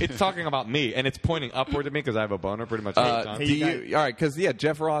Zion. one. It's talking about me, and it's pointing upward at me because I have a boner pretty much all the time. Do you, all right, because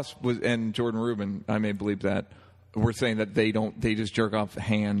Jeff Ross was and Jordan Rubin, I may believe that, were saying that they just jerk off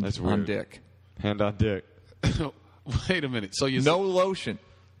hand That's on weird. dick. Hand on dick. Wait a minute. So you No lotion.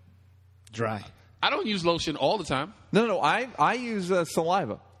 Dry. I don't use lotion all the time. No. I use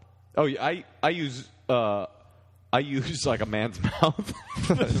saliva. Oh, yeah, I use like a man's mouth.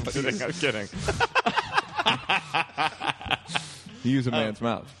 I'm kidding. You use a man's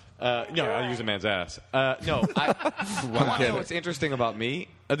mouth. No, I use a man's ass. No, I want to know what's interesting about me.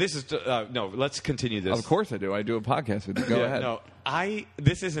 This is no. Let's continue this. Of course I do. I do a podcast with you. Go ahead. No,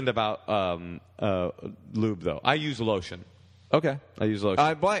 this isn't about lube though. I use lotion. Okay. I use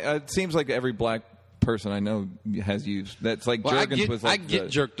lotion. It seems like every black person I know has used. That's like Well, Jergens was like I get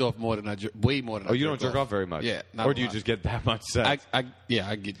jerked off more than way more than I you don't jerk off very much? Yeah. not Or a do you lot. just get that much sex? I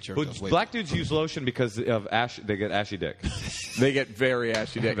get jerked Well, off way black dudes use lotion because of they get ashy dick. They get very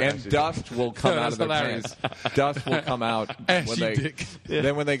ashy dick, and Ashy dust will come out That's of their hilarious. pants. Dust will come out when Ashy they. dick.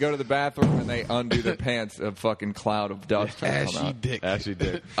 Then when they go to the bathroom and they undo their pants, a fucking cloud of dust will come Ashy out. dick. Ashy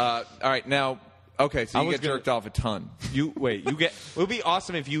dick. All right, now, okay, so I you was get gonna- jerked off a ton. You get. It would be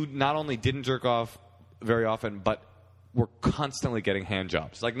awesome if you not only didn't jerk off very often, but were constantly getting hand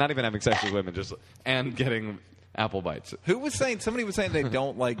jobs, like not even having sex with women, and getting apple bites. Who was saying? Somebody was saying they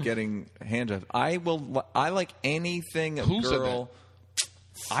don't like getting hand jobs. I like anything a Who said girl.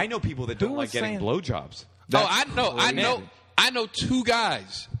 I know people that don't Who like was getting saying- blowjobs. I know 2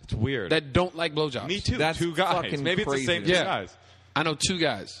 guys It's weird. that don't like blowjobs. Me too. That's 2 guys. fucking Maybe it's the crazy. same 2 Yeah. guys. I know 2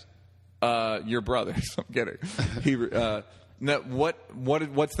 guys. Your brothers. I'm kidding.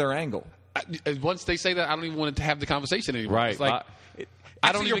 What's their angle? Once they say that, I don't even want to have the conversation anymore. Right. It's like,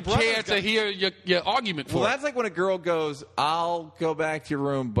 I don't Actually, your even brother's care to got- hear your argument for Well, it. that's like when a girl goes, "I'll go back to your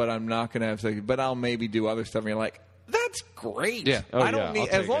room, but I'm not going to have sex, but I'll maybe do other stuff." And you're like, "That's great. Yeah. Oh, I don't yeah, need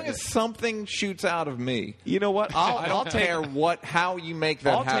I'll as take long it. as something shoots out of me. You know what? I don't care how you make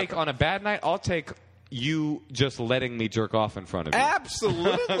that I'll happen. take on a bad night. I'll take you just letting me jerk off in front of you.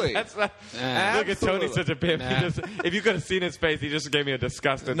 Absolutely. That's not, look at Tony, such a pimp. He just, if you could have seen his face, he just gave me a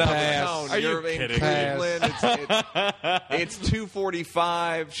disgusted. No, pass. no, Are you you're in kidding? Cleveland. It's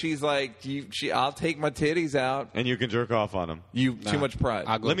 2:45. She's like, I'll take my titties out. And you can jerk off on him. Too much pride.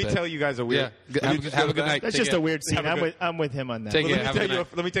 I'll go Let me to bed. tell you guys a weird. Yeah. Have a good night. That's Take just care. a weird scene. Have a good- I'm with him on that. Take Let care. me, Have a tell good you,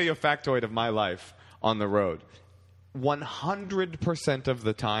 night. let me tell you a factoid of my life on the road. 100% of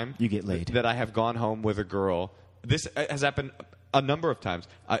the time You get laid. that I have gone home with a girl. This has happened a number of times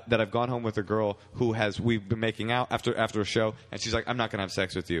that I've gone home with a girl we've been making out after a show, and she's like, "I'm not going to have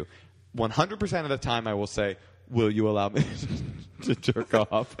sex with you." 100% of the time, I will say, "Will you allow me to jerk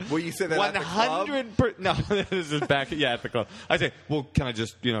off?" Will you say that at the club? 100%. No, this is back. Yeah, at the club. I say, "Well, can I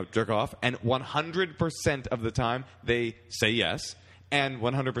just jerk off?" And 100% of the time, they say yes. And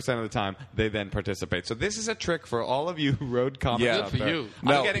 100% of the time, they then participate. So this is a trick for all of you road comics Yeah. out Good for there. you.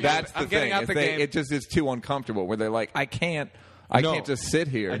 No, I'm that's getting the thing. out If the they- game. It just is too uncomfortable. Where they're like, I can't just sit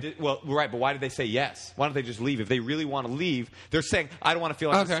here. Well, right, but why did they say yes? Why don't they just leave? If they really want to leave, they're saying, "I don't want to feel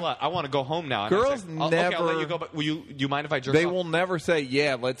like a Okay. slut. I want to go home now." And Girls I say, okay, I'll let never- you go, but do you mind if I jerk They off? will never say,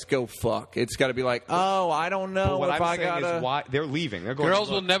 "Yeah, let's go fuck." It's got to be like, "Oh, I don't know But what if I'm I saying gotta." is why they're leaving. They're going. Girls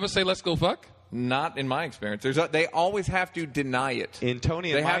will never say, "Let's go fuck." Not in my experience. They always have to deny it. In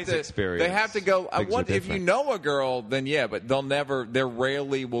Tony and they have Mai's to, experience, they have to go. things are If you different. know a girl, then yeah, but they'll never. They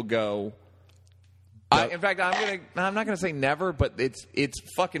rarely will go. In fact, I'm not gonna say never, but it's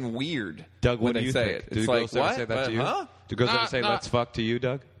fucking weird. Doug, when what do they you say think? it. Do It's girls like ever what? say that to you? Huh? Do girls ever say Nah. "Let's fuck" to you,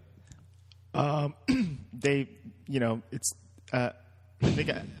 Doug? They, it's. I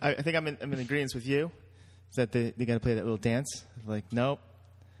think I'm in agreement with you. Is that they got to play that little dance? Like, nope,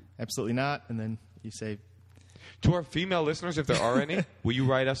 absolutely not. And then you say, To our female listeners, if there are any, will you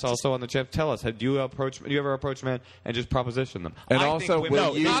write us also on the chat? Tell us, do you ever approach men and just proposition them? And I also, think women-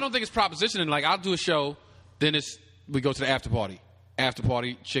 will you- No, I don't think it's propositioning. Like, I'll do a show, then we go to the after party. After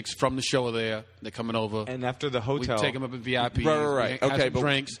party, chicks from the show are there. They're coming over. and after the We hotel, take them up in VIP. Right. We have Okay, some but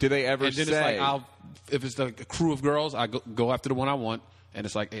drinks. do they ever and then say- it's like, if it's like a crew of girls, I go after the one I want, and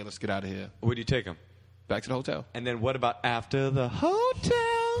it's like, hey, let's get out of here. where do you take them? Back to the hotel. And then what about after the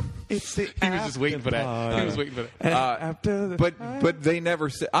hotel? It's the He was just waiting for that. He was waiting for that. after the But they never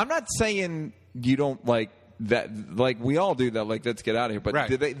say. I'm not saying you don't like that. Like we all do that. Like let's get out of here. But Right.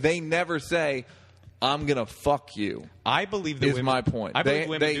 do they never say, "I'm gonna fuck you." I believe that Is women, my point. I believe They-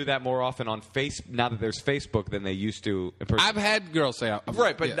 women they- do that more often on face now that there's Facebook than they used to. In person. I've had girls say,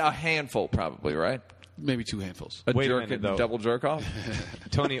 Right, but yeah, a handful probably, right? maybe 2 handfuls. A Wait a minute, though. double jerk off.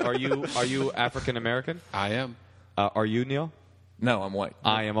 Tony, are you African American? I am. Are you, Neil? No, I'm white.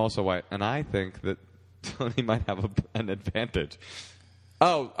 I am also white, and I think that Tony might have an advantage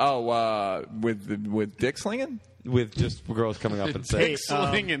With dick slinging. with just girls coming up and saying, "Hey,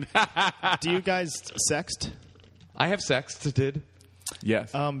 Slinging. do you guys sext?" "I have sexted."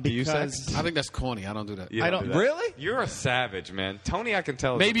 Yes. Do you Because sext? I think that's corny. I don't do that. You I don't- do that. Really? You're a savage, man. Tony, I can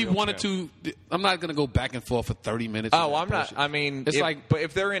tell. is a Maybe real one or champ. two. I'm not going to go back and forth for 30 minutes. Oh, with that I'm not. bullshit. I mean, it's like but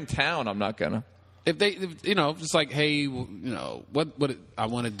if they're in town, I'm not gonna. if it's like, hey, what I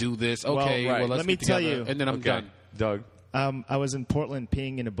want to do this. Okay, right. well, let's Let me get tell together, you. and then I'm Okay, done. Doug. I was in Portland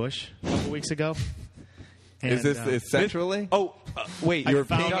peeing in a bush a couple weeks ago, Is And, this sexually? Oh, wait. You're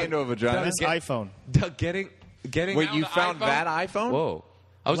found peeing into a vagina? this iPhone? Doug, getting. Wait, you found that iPhone? Whoa.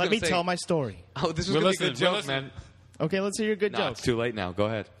 I was Let gonna me say, tell my story. Oh, this was We're going to be a listening, good we're joke, listening. man. Okay, let's hear your good No, jokes. it's too late now. Go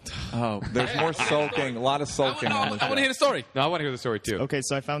ahead. Oh, there's more sulking. A lot of sulking on I this want to show. hear the story. No, I want to hear the story too. Okay,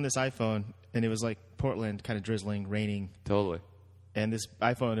 so I found this iPhone, and it was like Portland, kind of drizzling, raining. Totally. And this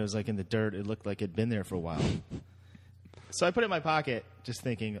iPhone, it was like in the dirt. It looked like it'd been there for a while. So I put it in my pocket, just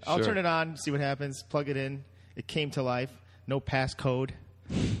thinking, I'll Sure. turn it on, see what happens, plug it in. It came to life. No passcode.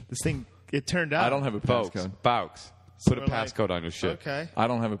 This thing, it turned out. I don't have a passcode. Baux. Put a we're like, passcode on your shit. Okay. I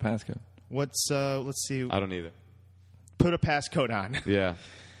don't have a passcode. Let's see. I don't either. Put a passcode on. Yeah.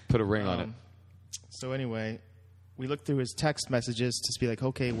 Put a ring on it. So anyway, we looked through his text messages to be like,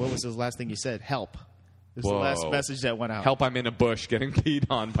 okay, what was the last thing you said? Help. This is the last Whoa. message that went out. Help! I'm in a bush getting peed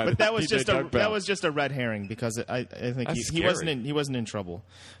on by But the that was DJ just Doug Bell. a red herring because I think That's he wasn't scary. he wasn't in trouble.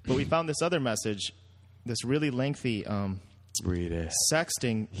 But we found this other message, this really lengthy Read it.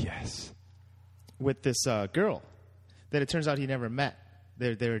 sexting Yes. with this girl that it turns out he never met.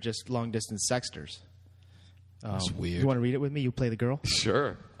 They were just long distance sexters. That's weird. You want to read it with me? You play the girl.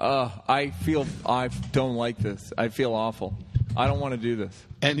 Sure. I don't like this. I feel awful. I don't want to do this.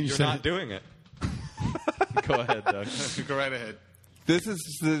 And you You're said not doing it. Go ahead, Doug. Go right ahead. This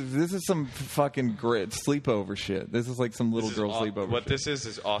is some fucking grit sleepover shit. This is like some little girl sleepover. What shit. this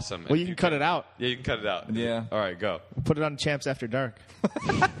is awesome. Well, you can cut it out. Yeah, you can cut it out. Yeah. All right, go. We'll put it on Champs After Dark.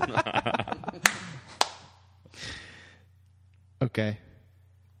 Okay.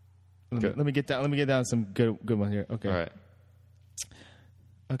 Let me get down. Let me get down some good one here. Okay. All right.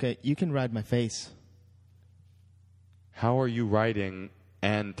 Okay. You can ride my face. How are you writing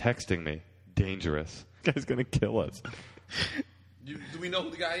and texting me? Dangerous. This guy's gonna kill us. Do we know who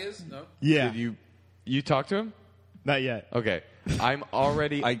the guy is? No. Yeah. Did You talk to him? Not yet. Okay. I'm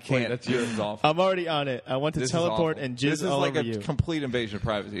already. I can't. Wait, that's This yours. is awful. I'm already on it. I want to This is teleport awful. and This jizz is all like over a you. complete invasion of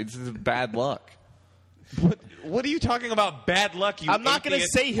privacy. It's just bad luck. What are you talking about? Bad luck? You I'm not gonna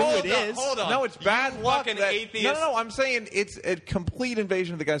atheist? say who Hold it on, is. Hold on. No, it's bad You luck. fucking that- atheist. No, I'm saying it's a complete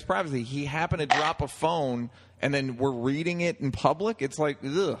invasion of the guy's privacy. He happened to drop a phone, and then we're reading it in public. It's like,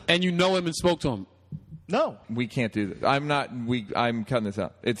 ugh. And you know him and spoke to him. No. We can't do this. I'm cutting this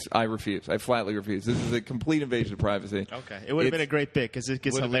out. I refuse. I flatly refuse. This is a complete invasion of privacy. Okay. It would have been a great bit because it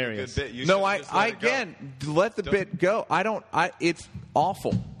gets Would've been a hilarious. good bit. You No, should've I just let it go. again let the bit go. It's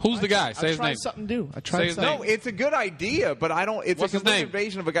awful. Who's the guy? Say I his tried name. something new. I Say tried his something. No, it's a good idea, but I don't. It's What's a his complete name?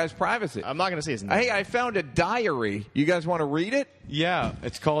 invasion of a guy's privacy. I'm not going to say his name. Hey, I found a diary. You guys want to read it? Yeah,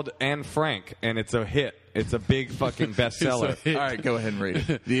 it's called Anne Frank, and it's a hit. It's a big fucking bestseller. hit. All right, go ahead and read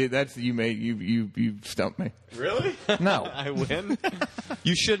it. You stumped me. Really? No. I win.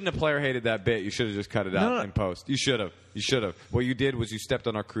 You shouldn't have player hated that bit. You should have just cut it out No. in post. You should have. You should have. What you did was you stepped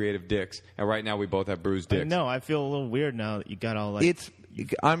on our creative dicks, and right now we both have bruised dicks. No, I feel a little weird now that you got all like.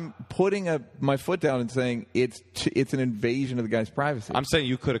 I'm putting my foot down and saying it's an invasion of the guy's privacy. I'm saying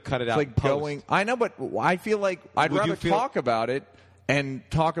you could have cut it It's out. like in post. going. I know, but I feel like I'd Would rather you feel- talk about it and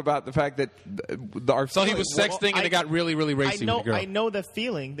talk about the fact that our. So he was feelings- sexting and it got really, really racy with the girl. I know the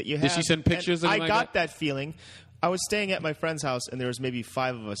feeling that you have. Did she send pictures and of him I like got that? that feeling. I was staying at my friend's house, and there was maybe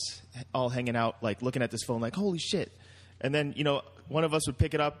 5 of us all hanging out, like looking at this phone, like holy shit. And then one of us would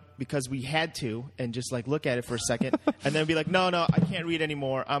pick it up because we had to, and just like look at it for a second, and then be like, no, I can't read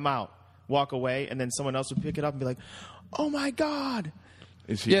anymore. I'm out. Walk away, and then someone else would pick it up and be like, oh my god.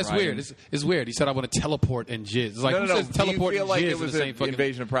 Is he Yeah, it's writing? weird. It's weird. He said, "I want to teleport and jizz." It's like No. who says Do teleport you feel and like jizz it in was the same an fucking?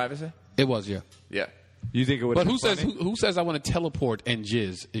 invasion of privacy? It was, yeah. Yeah. You think it would? But who says who says I want to teleport and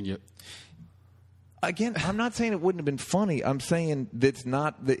jizz in your? Again, I'm not saying it wouldn't have been funny. I'm saying that's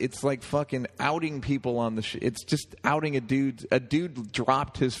not. It's like fucking outing people on the. It's just outing a dude. A dude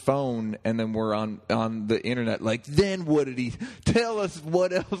dropped his phone, and then we're on the internet. Like, then what did he tell us?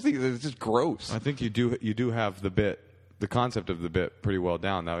 What else? It's just gross. I think you do have the bit, the concept of the bit, pretty well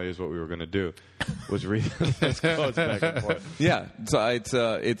down. That is what we were going to do, was read this quotes back and forth. Yeah, so it's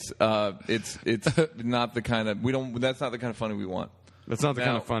not the kind of we don't. That's not the kind of funny we want. That's not the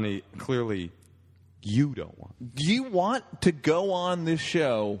kind Now- of funny. Clearly, you don't want. Do you want to go on this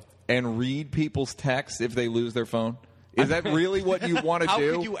show and read people's texts if they lose their phone? Is that really what you want to How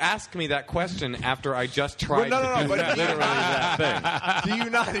do? could you ask me that question after I just Well, tried no, to do but literally that thing? do you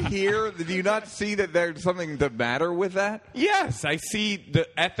not hear? Do you not see that there's something the matter with that? Yes, I see the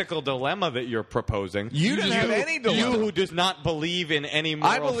ethical dilemma that you're proposing. You didn't have any dilemma. You who does not believe in any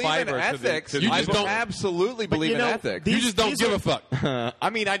moral I believe in fiber ethics. To the, You I just don't don't- absolutely believe in ethics. You just don't give a fuck. I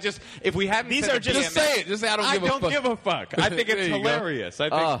mean, I just if we hadn't These said are the just- Just say it. Just say I don't I give a don't fuck. give a fuck. I think There it's you go. hilarious. I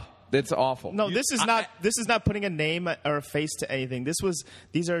think It's awful. No, this is not putting a name or a face to anything.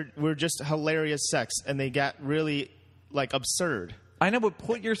 We're just hilarious sex, and they got really like absurd. I know, but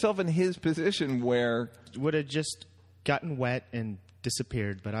put yourself in his position where Would have just gotten wet and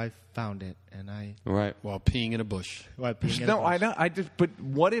disappeared, but I found it, and Right. While peeing in a bush. no, I know. But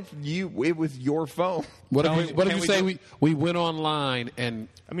what if it was your phone? What if you say we went online and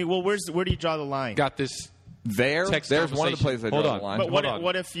I mean, well, where do you draw the line? got this? There's one of the places I draw the line. But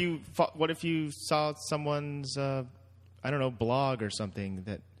what if you saw someone's I don't know, blog or something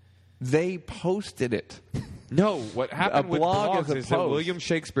that They posted it. No, what happened with blog blogs is that William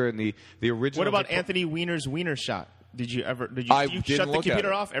Shakespeare in the original. What about Anthony Weiner's Wiener Shot? Did you I shut the didn't look computer at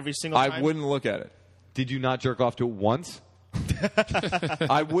it. off every single time? I wouldn't look at it. Did you not jerk off to it once?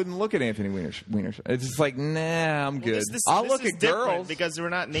 I wouldn't look at Anthony Weiner. It's just like, nah, I'm good. I'll look at girls because we're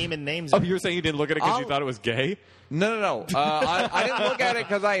not naming names. Oh, you were saying you didn't look at it because you thought it was gay? No. I didn't look at it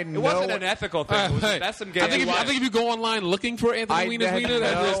because I It wasn't an ethical thing. That's some gay. I think if you go online looking for Anthony Weiner's Wiener,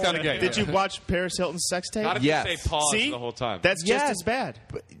 that's kind of gay. Did you watch Paris Hilton's sex tape? How did Yes. you say pause See? the whole time? That's just as bad.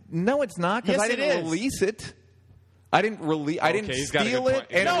 No, it's not because Yes, I it didn't is. release it. I didn't he's got a steal good it point.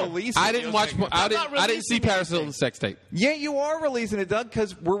 and No, release I it. didn't watch. I didn't see releasing Paris anything. Hilton's sex tape. Yeah, you are releasing it, Doug,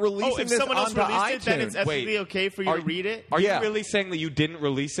 because we're releasing Oh, if this someone else onto released iTunes. it, then it's ethically Wait, okay for you to read it? Are Yeah. you really saying that you didn't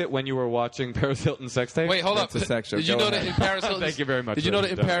release it when you were watching Paris Hilton's sex tape? Wait, hold That's up. a sex show. Did you Go know that ahead. in Paris Hilton's? Thank you very much, Did you know that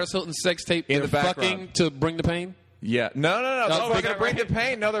in Doug. Paris Hilton's sex tape In they're the background. fucking to bring the pain? Yeah. No. They're bigger, fucking bring the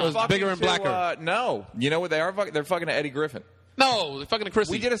pain. No, they're Oh, it's fucking bigger and blacker. No. You know what they are? They're fucking Eddie Griffin. No, they're fucking to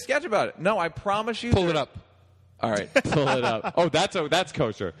Chrissy. We did a sketch about it. No, I promise you. Pull it up. All right. Pull it up. Oh, that's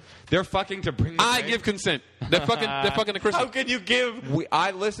kosher. They're fucking to bring the I pain? give consent. They're fucking to Chrissy. How can you give...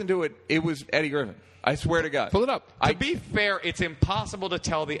 I listened to it. It was Eddie Griffin. I swear to God. Pull it up. To be fair, it's impossible to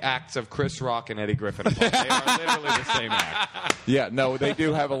tell the acts of Chris Rock and Eddie Griffin apart. They are literally the same act. Yeah, no, they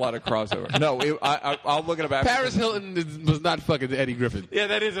do have a lot of crossover. No, I'll look it up after. Paris Hilton was not fucking Eddie Griffin. Yeah,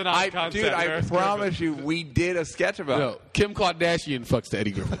 that is an odd concept. Dude, I promise you, we did a sketch about No, it. Kim Kardashian fucks to Eddie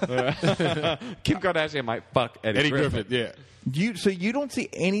Griffin. Kim Kardashian might fuck Eddie Griffin. yeah. So you don't see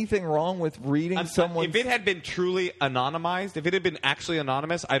anything wrong with reading someone? If it had been truly anonymized, if it had been actually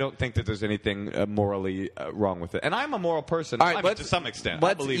anonymous, I don't think that there's anything morally wrong with it. And I'm a moral person, All right, I mean, to some extent.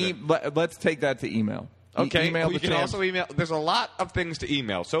 Let's I believe it. let's take that to email. Okay, Email you the can champs. also email. There's a lot of things to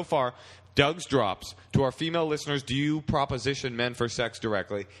email. So far, Doug's drops to our female listeners. Do you proposition men for sex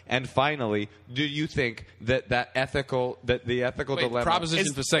directly? And finally, do you think that the ethical Wait, dilemma?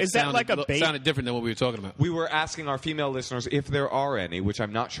 proposition for sex is that like a bait? sounded different than what we were talking about. We were asking our female listeners if there are any, which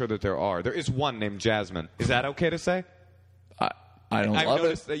I'm not sure that there are. There is one named Jasmine. Is that okay to say? I don't I've love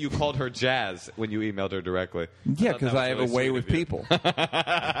noticed it. that you called her Jazz when you emailed her directly. Yeah, thought because that I was have really a way sweet with of you. people.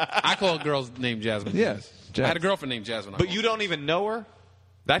 I call girls named Jasmine. Yes, I had a girlfriend named Jasmine. But you don't even know her?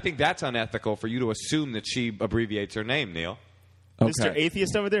 I think that's unethical for you to assume that she abbreviates her name, Neil. Mr.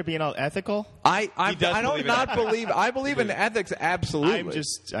 Atheist over there being all ethical? I does don't believe in not ethics. believe. I believe in ethics. Absolutely.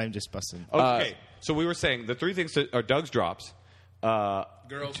 I'm just busting. Okay, so we were saying the three things that are Doug's drops.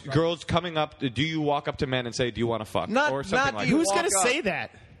 Girls coming up. Do you walk up to men and say, "Do you want to fuck?" Not- or something not like do you Who's walk going to up. say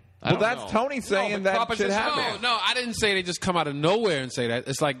that? Well, don't that's know. Tony saying but that should proposition- happen. No, I didn't say they just come out of nowhere and say that.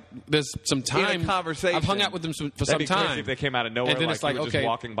 It's like there's some time. conversation. I've hung out with them for That'd some be time. crazy if they came out of nowhere, And then like it's like, you were okay, just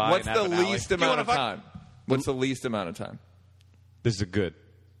walking by. What's in the an alley. least Do you amount wanna of fuck? time? What's the least amount of time? This is good.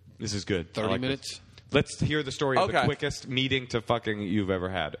 This is good. 30 I like minutes? this. Let's hear the story of the Okay. quickest meeting to fucking you've ever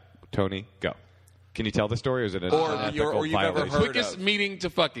had. Tony, go. Can you tell the story, or is it an Or unethical you've ever violation? heard Quickest of. meeting to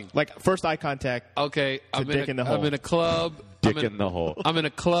fucking. Like first eye contact. Okay, I'm dick in the hole. I'm in a club. Dick I'm in the hole. I'm in a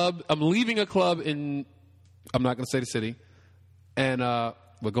club. I'm leaving a club in. I'm not going to say the city. And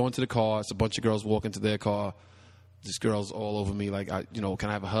we're going to the car. It's a bunch of girls walking to their car. This girl's all over me, like, can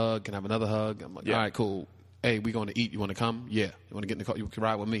I have a hug? Can I have another hug? I'm like, all right, cool. Hey, we going to eat. You want to come? Yeah. You want to get in the car? You can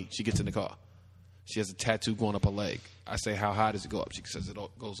ride with me. She gets in the car. She has a tattoo going up her leg. I say, how high does it go up? She says,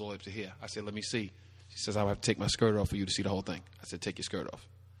 goes all the way up to here. I say, let me see. She says, I would have to take my skirt off for you to see the whole thing. I said, take your skirt off.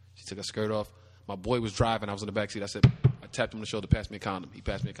 She took her skirt off. My boy was driving. I was in the back seat. I said, I tapped him on the shoulder, pass me a condom. He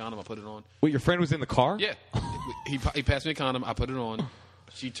passed me a condom. I put it on. Wait, your friend was in the car? Yeah. He passed me a condom. I put it on.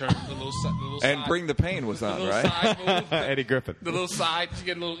 She turned the little side. And Bring the Pain was the on, little right? side move. Eddie Griffin. The little side. She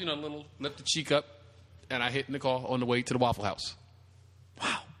get a little lift the cheek up. And I hit in the car on the way to the Waffle House.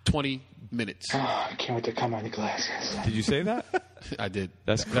 Wow. 20 minutes. I can't wait to come out of the glasses. Did you say that? I did.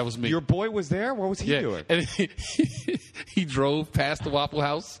 That was me. Your boy was there? What was he yeah. doing? And he drove past the Waffle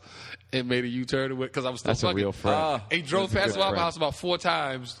House. and made a U-turn because I was still That's a fucking. real friend. He drove That's a past good the Waffle friend. House about 4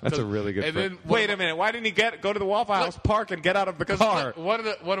 times. That's a really good and friend. Then Wait a minute. Why didn't he go to the Waffle House, park, and get out of the car? One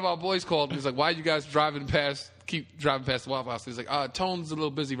of our boys called me. He's like, "Why are you guys keep driving past the Waffle House?" He's like, "Tone's a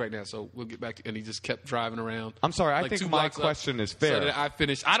little busy right now, so we'll get back to." And he just kept driving around. I'm sorry. I like think 2 my blocks up. question is So fair. then I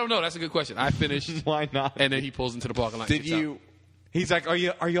finished. I don't know. That's a good question. I finished. Why not? And then he pulls into the parking lot. and Did gets out. you? He's like, "Are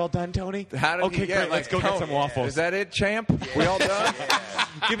you all done, Tony?" How did okay, you, yeah, great. Let's go get some waffles. Is that it, champ? We all done?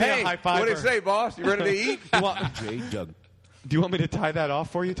 Give me Hey, a high five. what did it say, boss? You ready to eat? Do you want me to tie that off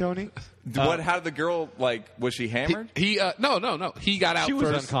for you, Tony? What? How did the girl like? Was she hammered? He no. He got out She was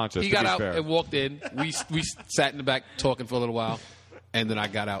first. unconscious, He to got be out fair. and walked in. We sat in the back talking for a little while, and then I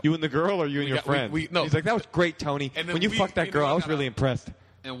got out You and the girl, or you and your got- we- friend? no. He's like, "That was great, Tony. And then When you we- fucked that we girl, I was got really out. impressed."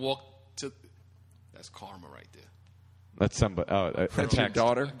 and walked to. That's karma right there. That's somebody. That's your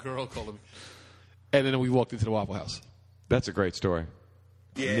daughter. A girl called me, and then we walked into the Waffle House. That's a great story.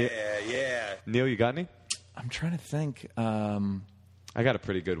 Yeah. Neil, you got any? I'm trying to think. I got a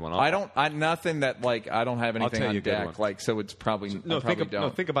pretty good one. Nothing that like I don't have anything tell on you a good deck. one. Like so, it's probably No, I probably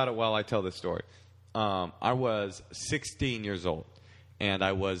don't. think about it while I tell this story. I was 16 years old, and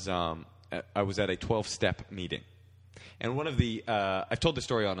I was at a 12-step meeting. And one of the I've told this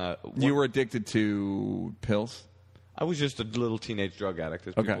story on a. You were addicted to pills. I was just a little teenage drug addict,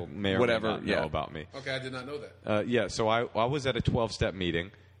 as Okay. people may or Whatever, may not know yeah. about me. Okay, I did not know that. Yeah, so I was at a 12-step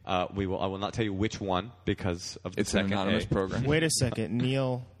meeting. I will not tell you which one because of the It's an second anonymous A. program. Wait a second,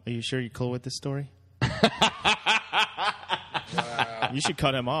 Neil. Are you sure you're cool with this story? You should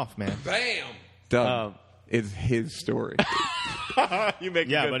cut him off, man. Bam. Doug, it's his story. You make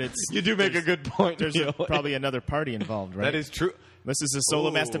Yeah, a good, but it's you do make a good point. There's Neil. probably another party involved, right? That is true. This is a solo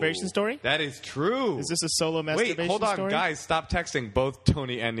Ooh, masturbation story. That is true. Is this a solo masturbation Wait, hold on, story? guys! Stop texting. Both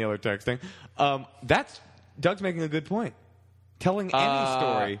Tony and Neil are texting. That's Doug's making a good point. Telling any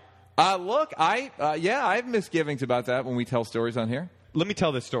story. Look, I have misgivings about that when we tell stories on here. Let me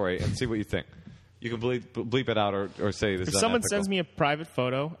tell this story and see what you think. You can bleep it out or say this. If is someone unethical. sends me a private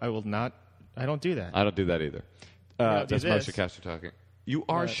photo, I will not. I don't do that. I don't do that either. don't do That's this. Moshe Kasher talking. You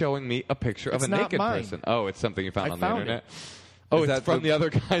are showing me a picture of It's a not naked mine. person. Oh, it's something you found I on found the internet. it. Oh, Is it's that from the- the other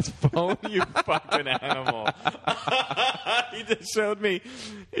guy's phone. You fucking animal! He just showed me.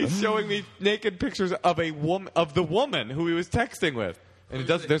 He's showing me naked pictures of a woman, of the woman who he was texting with. And it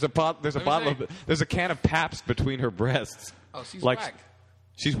does. There's a bottle of. There's a can of Pabst between her breasts. Oh, she's like, whack.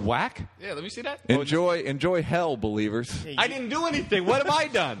 She's whack. Yeah, let me see that. Enjoy hell, believers. I didn't do anything. What have I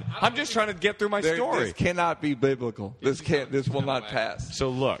done? I'm just trying to get through my story. This cannot be biblical. This will not pass. So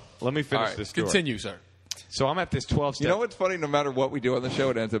look, let me finish All right, this story. Continue, sir. So I'm at this 12-step. You know what's funny? No matter what we do on the show,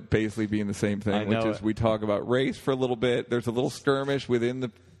 it ends up basically being the same I thing, know which is it. we talk about race for a little bit. There's a little skirmish within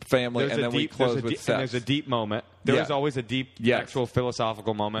the family, and then we close with sex. And there's a deep moment. There is Yeah. always a deep, Yes. actual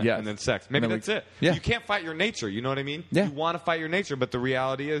philosophical moment, Yes. and then sex. Maybe And then that's we- it. Yeah. You can't fight your nature. You know what I mean? Yeah. You want to fight your nature, but the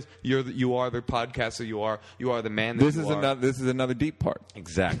reality is you are the podcaster. You are the man that This you is are. this is another deep part.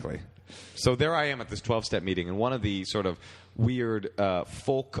 Exactly. So there I am at this 12-step meeting, and one of the sort of weird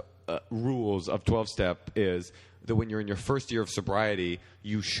folk rules of 12-step is that when you're in your first year of sobriety,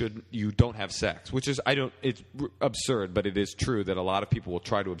 you don't have sex, which is it's absurd, but it is true that a lot of people will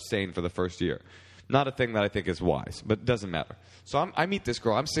try to abstain for the first year. Not a thing that I think is wise, but it doesn't matter. So I meet this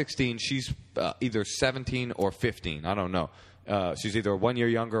girl. I'm 16. She's either 17 or 15. I don't know. She's either 1 year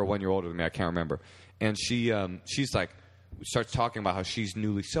younger or 1 year older than me. I can't remember. And she's like, starts talking about how she's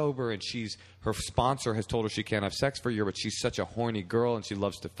newly sober and her sponsor has told her she can't have sex for a year, but she's such a horny girl and she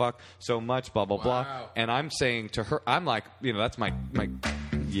loves to fuck so much, blah, blah, blah. And I'm saying to her, I'm like, that's my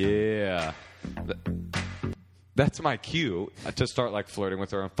yeah. That's my cue to start like flirting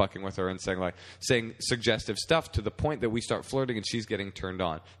with her and fucking with her and saying suggestive stuff to the point that we start flirting and she's getting turned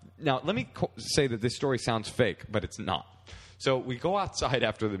on. Now, let me say that this story sounds fake, but it's not. So we go outside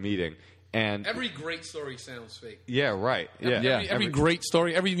after the meeting. And Every great story sounds fake. yeah, right. Yeah, Every great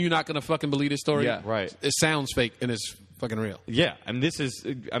story, every you're not going to fucking believe this story. Yeah. right. It sounds fake and it's fucking real. Yeah, and this is.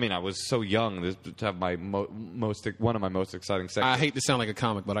 I mean, I was so young to have my one of my most exciting sex. I hate to sound like a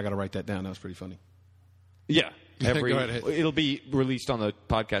comic, but I got to write that down. That was pretty funny. Yeah, Go ahead. it'll be released on the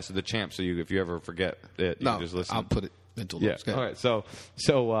podcast of the Champ. So if you ever forget it, you No, can just listen. I'll put it into Yeah. notes. Go All ahead. right.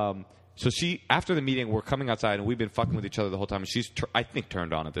 So she, after the meeting, we're coming outside and we've been fucking with each other the whole time. And she's, I think,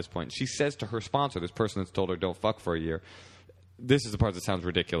 turned on at this point. She says to her sponsor, this person that's told her don't fuck for a year. This is the part that sounds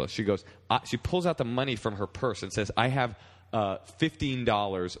ridiculous. She goes, she pulls out the money from her purse and says, "I have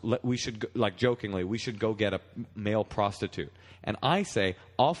 $15. We should, like jokingly, we should go get a male prostitute." And I say,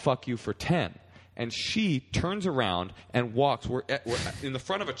 "I'll fuck you for 10." and she turns around and walks. We're in the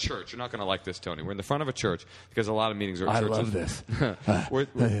front of a church. You're not going to like this, Tony. We're in the front of a church because a lot of meetings are at churches. I love this.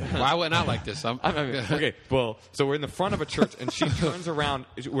 Why would I not like this? Okay, well, so we're in the front of a church, and she turns around.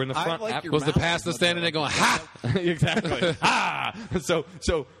 We're in the front. Was the pastor standing there going, ha? Exactly.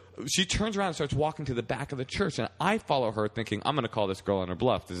 So she turns around and starts walking to the back of the church, and I follow her thinking, I'm going to call this girl on her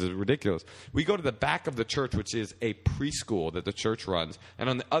bluff. This is ridiculous. We go to the back of the church, which is a preschool that the church runs, and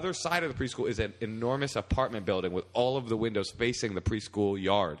on the other side of the preschool is an enormous apartment building with all of the windows facing the preschool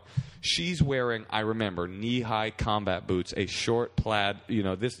yard. She's wearing, I remember, knee-high combat boots, a short plaid,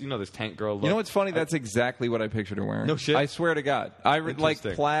 this tank girl look. You know what's funny? That's exactly what I pictured her wearing. No shit? I swear to God. I like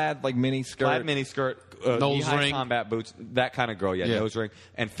plaid, like mini skirt. Plaid mini skirt, nose knee-high ring, combat boots, that kind of girl, yeah, nose ring,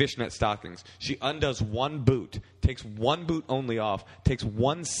 and fishnet stockings. She undoes one boot, takes one boot only off, takes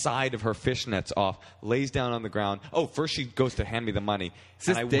one side of her fishnets off, lays down on the ground. Oh, first she goes to hand me the money. Is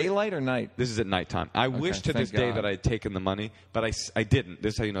this daylight or night? This is at nighttime. I wish to this day that I had taken the money, but I didn't.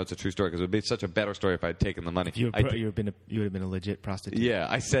 This is how you know it's a true story, because it would be such a better story if I had taken the money. You would have been a legit prostitute. Yeah,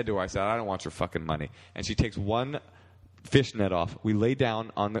 I said to her, I don't want your fucking money. And she takes one fishnet off. We lay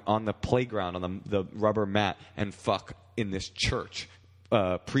down on the playground, on the rubber mat, and fuck in this church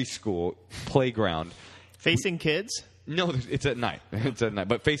preschool playground. Facing kids? No, it's at night. It's at night.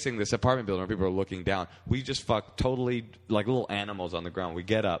 But facing this apartment building where people are looking down. We just fuck totally like little animals on the ground. We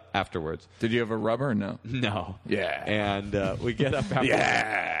get up afterwards. Did you have a rubber or no? No. Yeah. And we get up afterwards.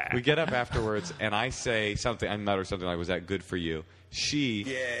 Yeah. We get up afterwards, and I say something. I mutter something like, "Was that good for you?" She.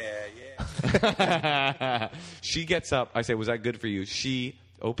 Yeah. She gets up. I say, "Was that good for you?" She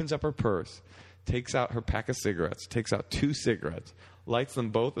opens up her purse, takes out her pack of cigarettes, takes out 2 cigarettes, lights them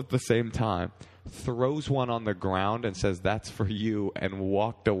both at the same time, throws one on the ground and says, "That's for you," and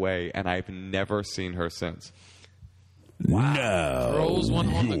walked away, and I've never seen her since. Wow. Now throws one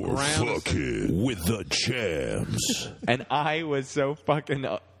on the you're ground. fucking with the champs. And I was so fucking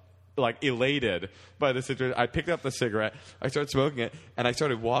elated by the situation. I picked up the cigarette, I started smoking it, and I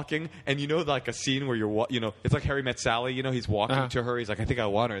started walking. And like a scene where it's like Harry Met Sally. He's walking to her. He's like, "I think I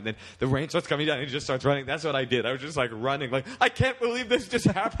want her." And then the rain starts coming down, and he just starts running. That's what I did. I was just running, like, I can't believe this just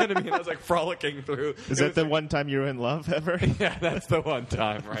happened to me. And I was like frolicking through. Is that the one time you were in love ever? Yeah, that's the one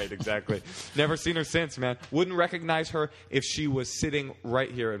time. Right, exactly. Never seen her since, man. Wouldn't recognize her if she was sitting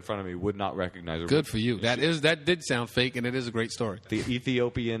right here in front of me. Would not recognize her. Good for you. That did sound fake, and it is a great story. The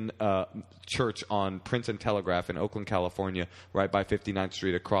Ethiopian church on Prince and Telegraph in Oakland, California, right by 59th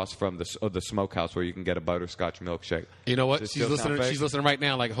Street, across from the smokehouse where you can get a butterscotch milkshake. You know what? She's listening right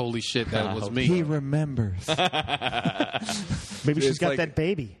now like, holy shit, that was me. He remembers. Maybe she's It's got like- that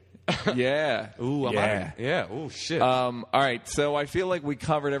baby. Yeah. Ooh, yeah. Ooh, shit. All right, so I feel like we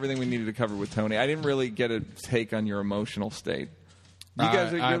covered everything we needed to cover with Tony. I didn't really get a take on your emotional state. You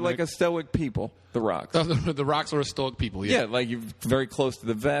guys you're like a stoic people, the Rocks. The Rocks are a stoic people, Yeah, like you're very close to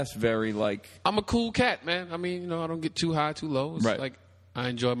the vest, very like... I'm a cool cat, man. I mean, I don't get too high, too low. It's Right. like I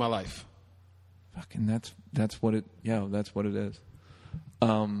enjoy my life. Fucking that's what it is.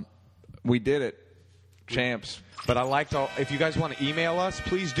 We did it. Champs. But I liked if you guys want to email us,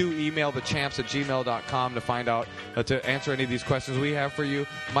 please do email thechamps@gmail.com to find out, to answer any of these questions we have for you.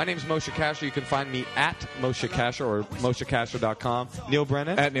 My name's Moshe Kasher. You can find me at Moshe Kasher or MosheKasher.com. Neil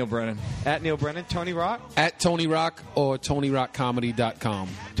Brennan. At Neil Brennan. At Neil Brennan. Tony Rock. At Tony Rock or TonyRockComedy.com.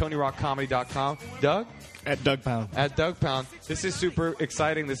 TonyRockComedy.com. Doug. At Doug Pound. At Doug Pound. This is super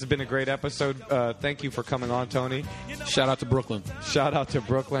exciting. This has been a great episode. Thank you for coming on, Tony. Shout out to Brooklyn. Shout out to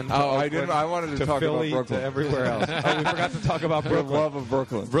Brooklyn. To Oh, I Oakland, didn't. I wanted to talk Philly, about Brooklyn. to everywhere else. Oh, we forgot to talk about The Brooklyn. love of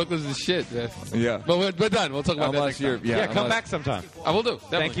Brooklyn. Brooklyn's the shit, man. Yeah. But we're done. We'll talk about that Unless next you're... time. Yeah, come unless- back sometime. I will do.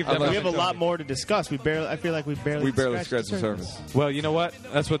 Definitely. Thank you. We have a lot more to discuss. I feel like we barely scratched the surface. Well, you know what?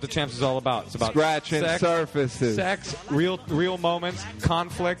 That's what the Champs is all about. It's about Scratching sex, surfaces. sex, real moments,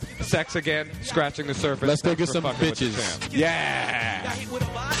 conflict, sex again, scratching the surface. Let's go Thanks get for some fucking with the bitches. Champs. Yeah. Got hit with a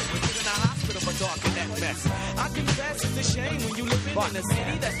body, was in a hospital for talking that mess. I confess it's a shame when you living in a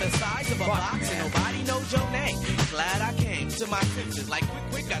city that's the size of a box and nobody knows your name. Glad I came to my senses, like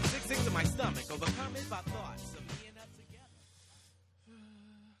quick, got sick to my stomach, overcome it by thoughts.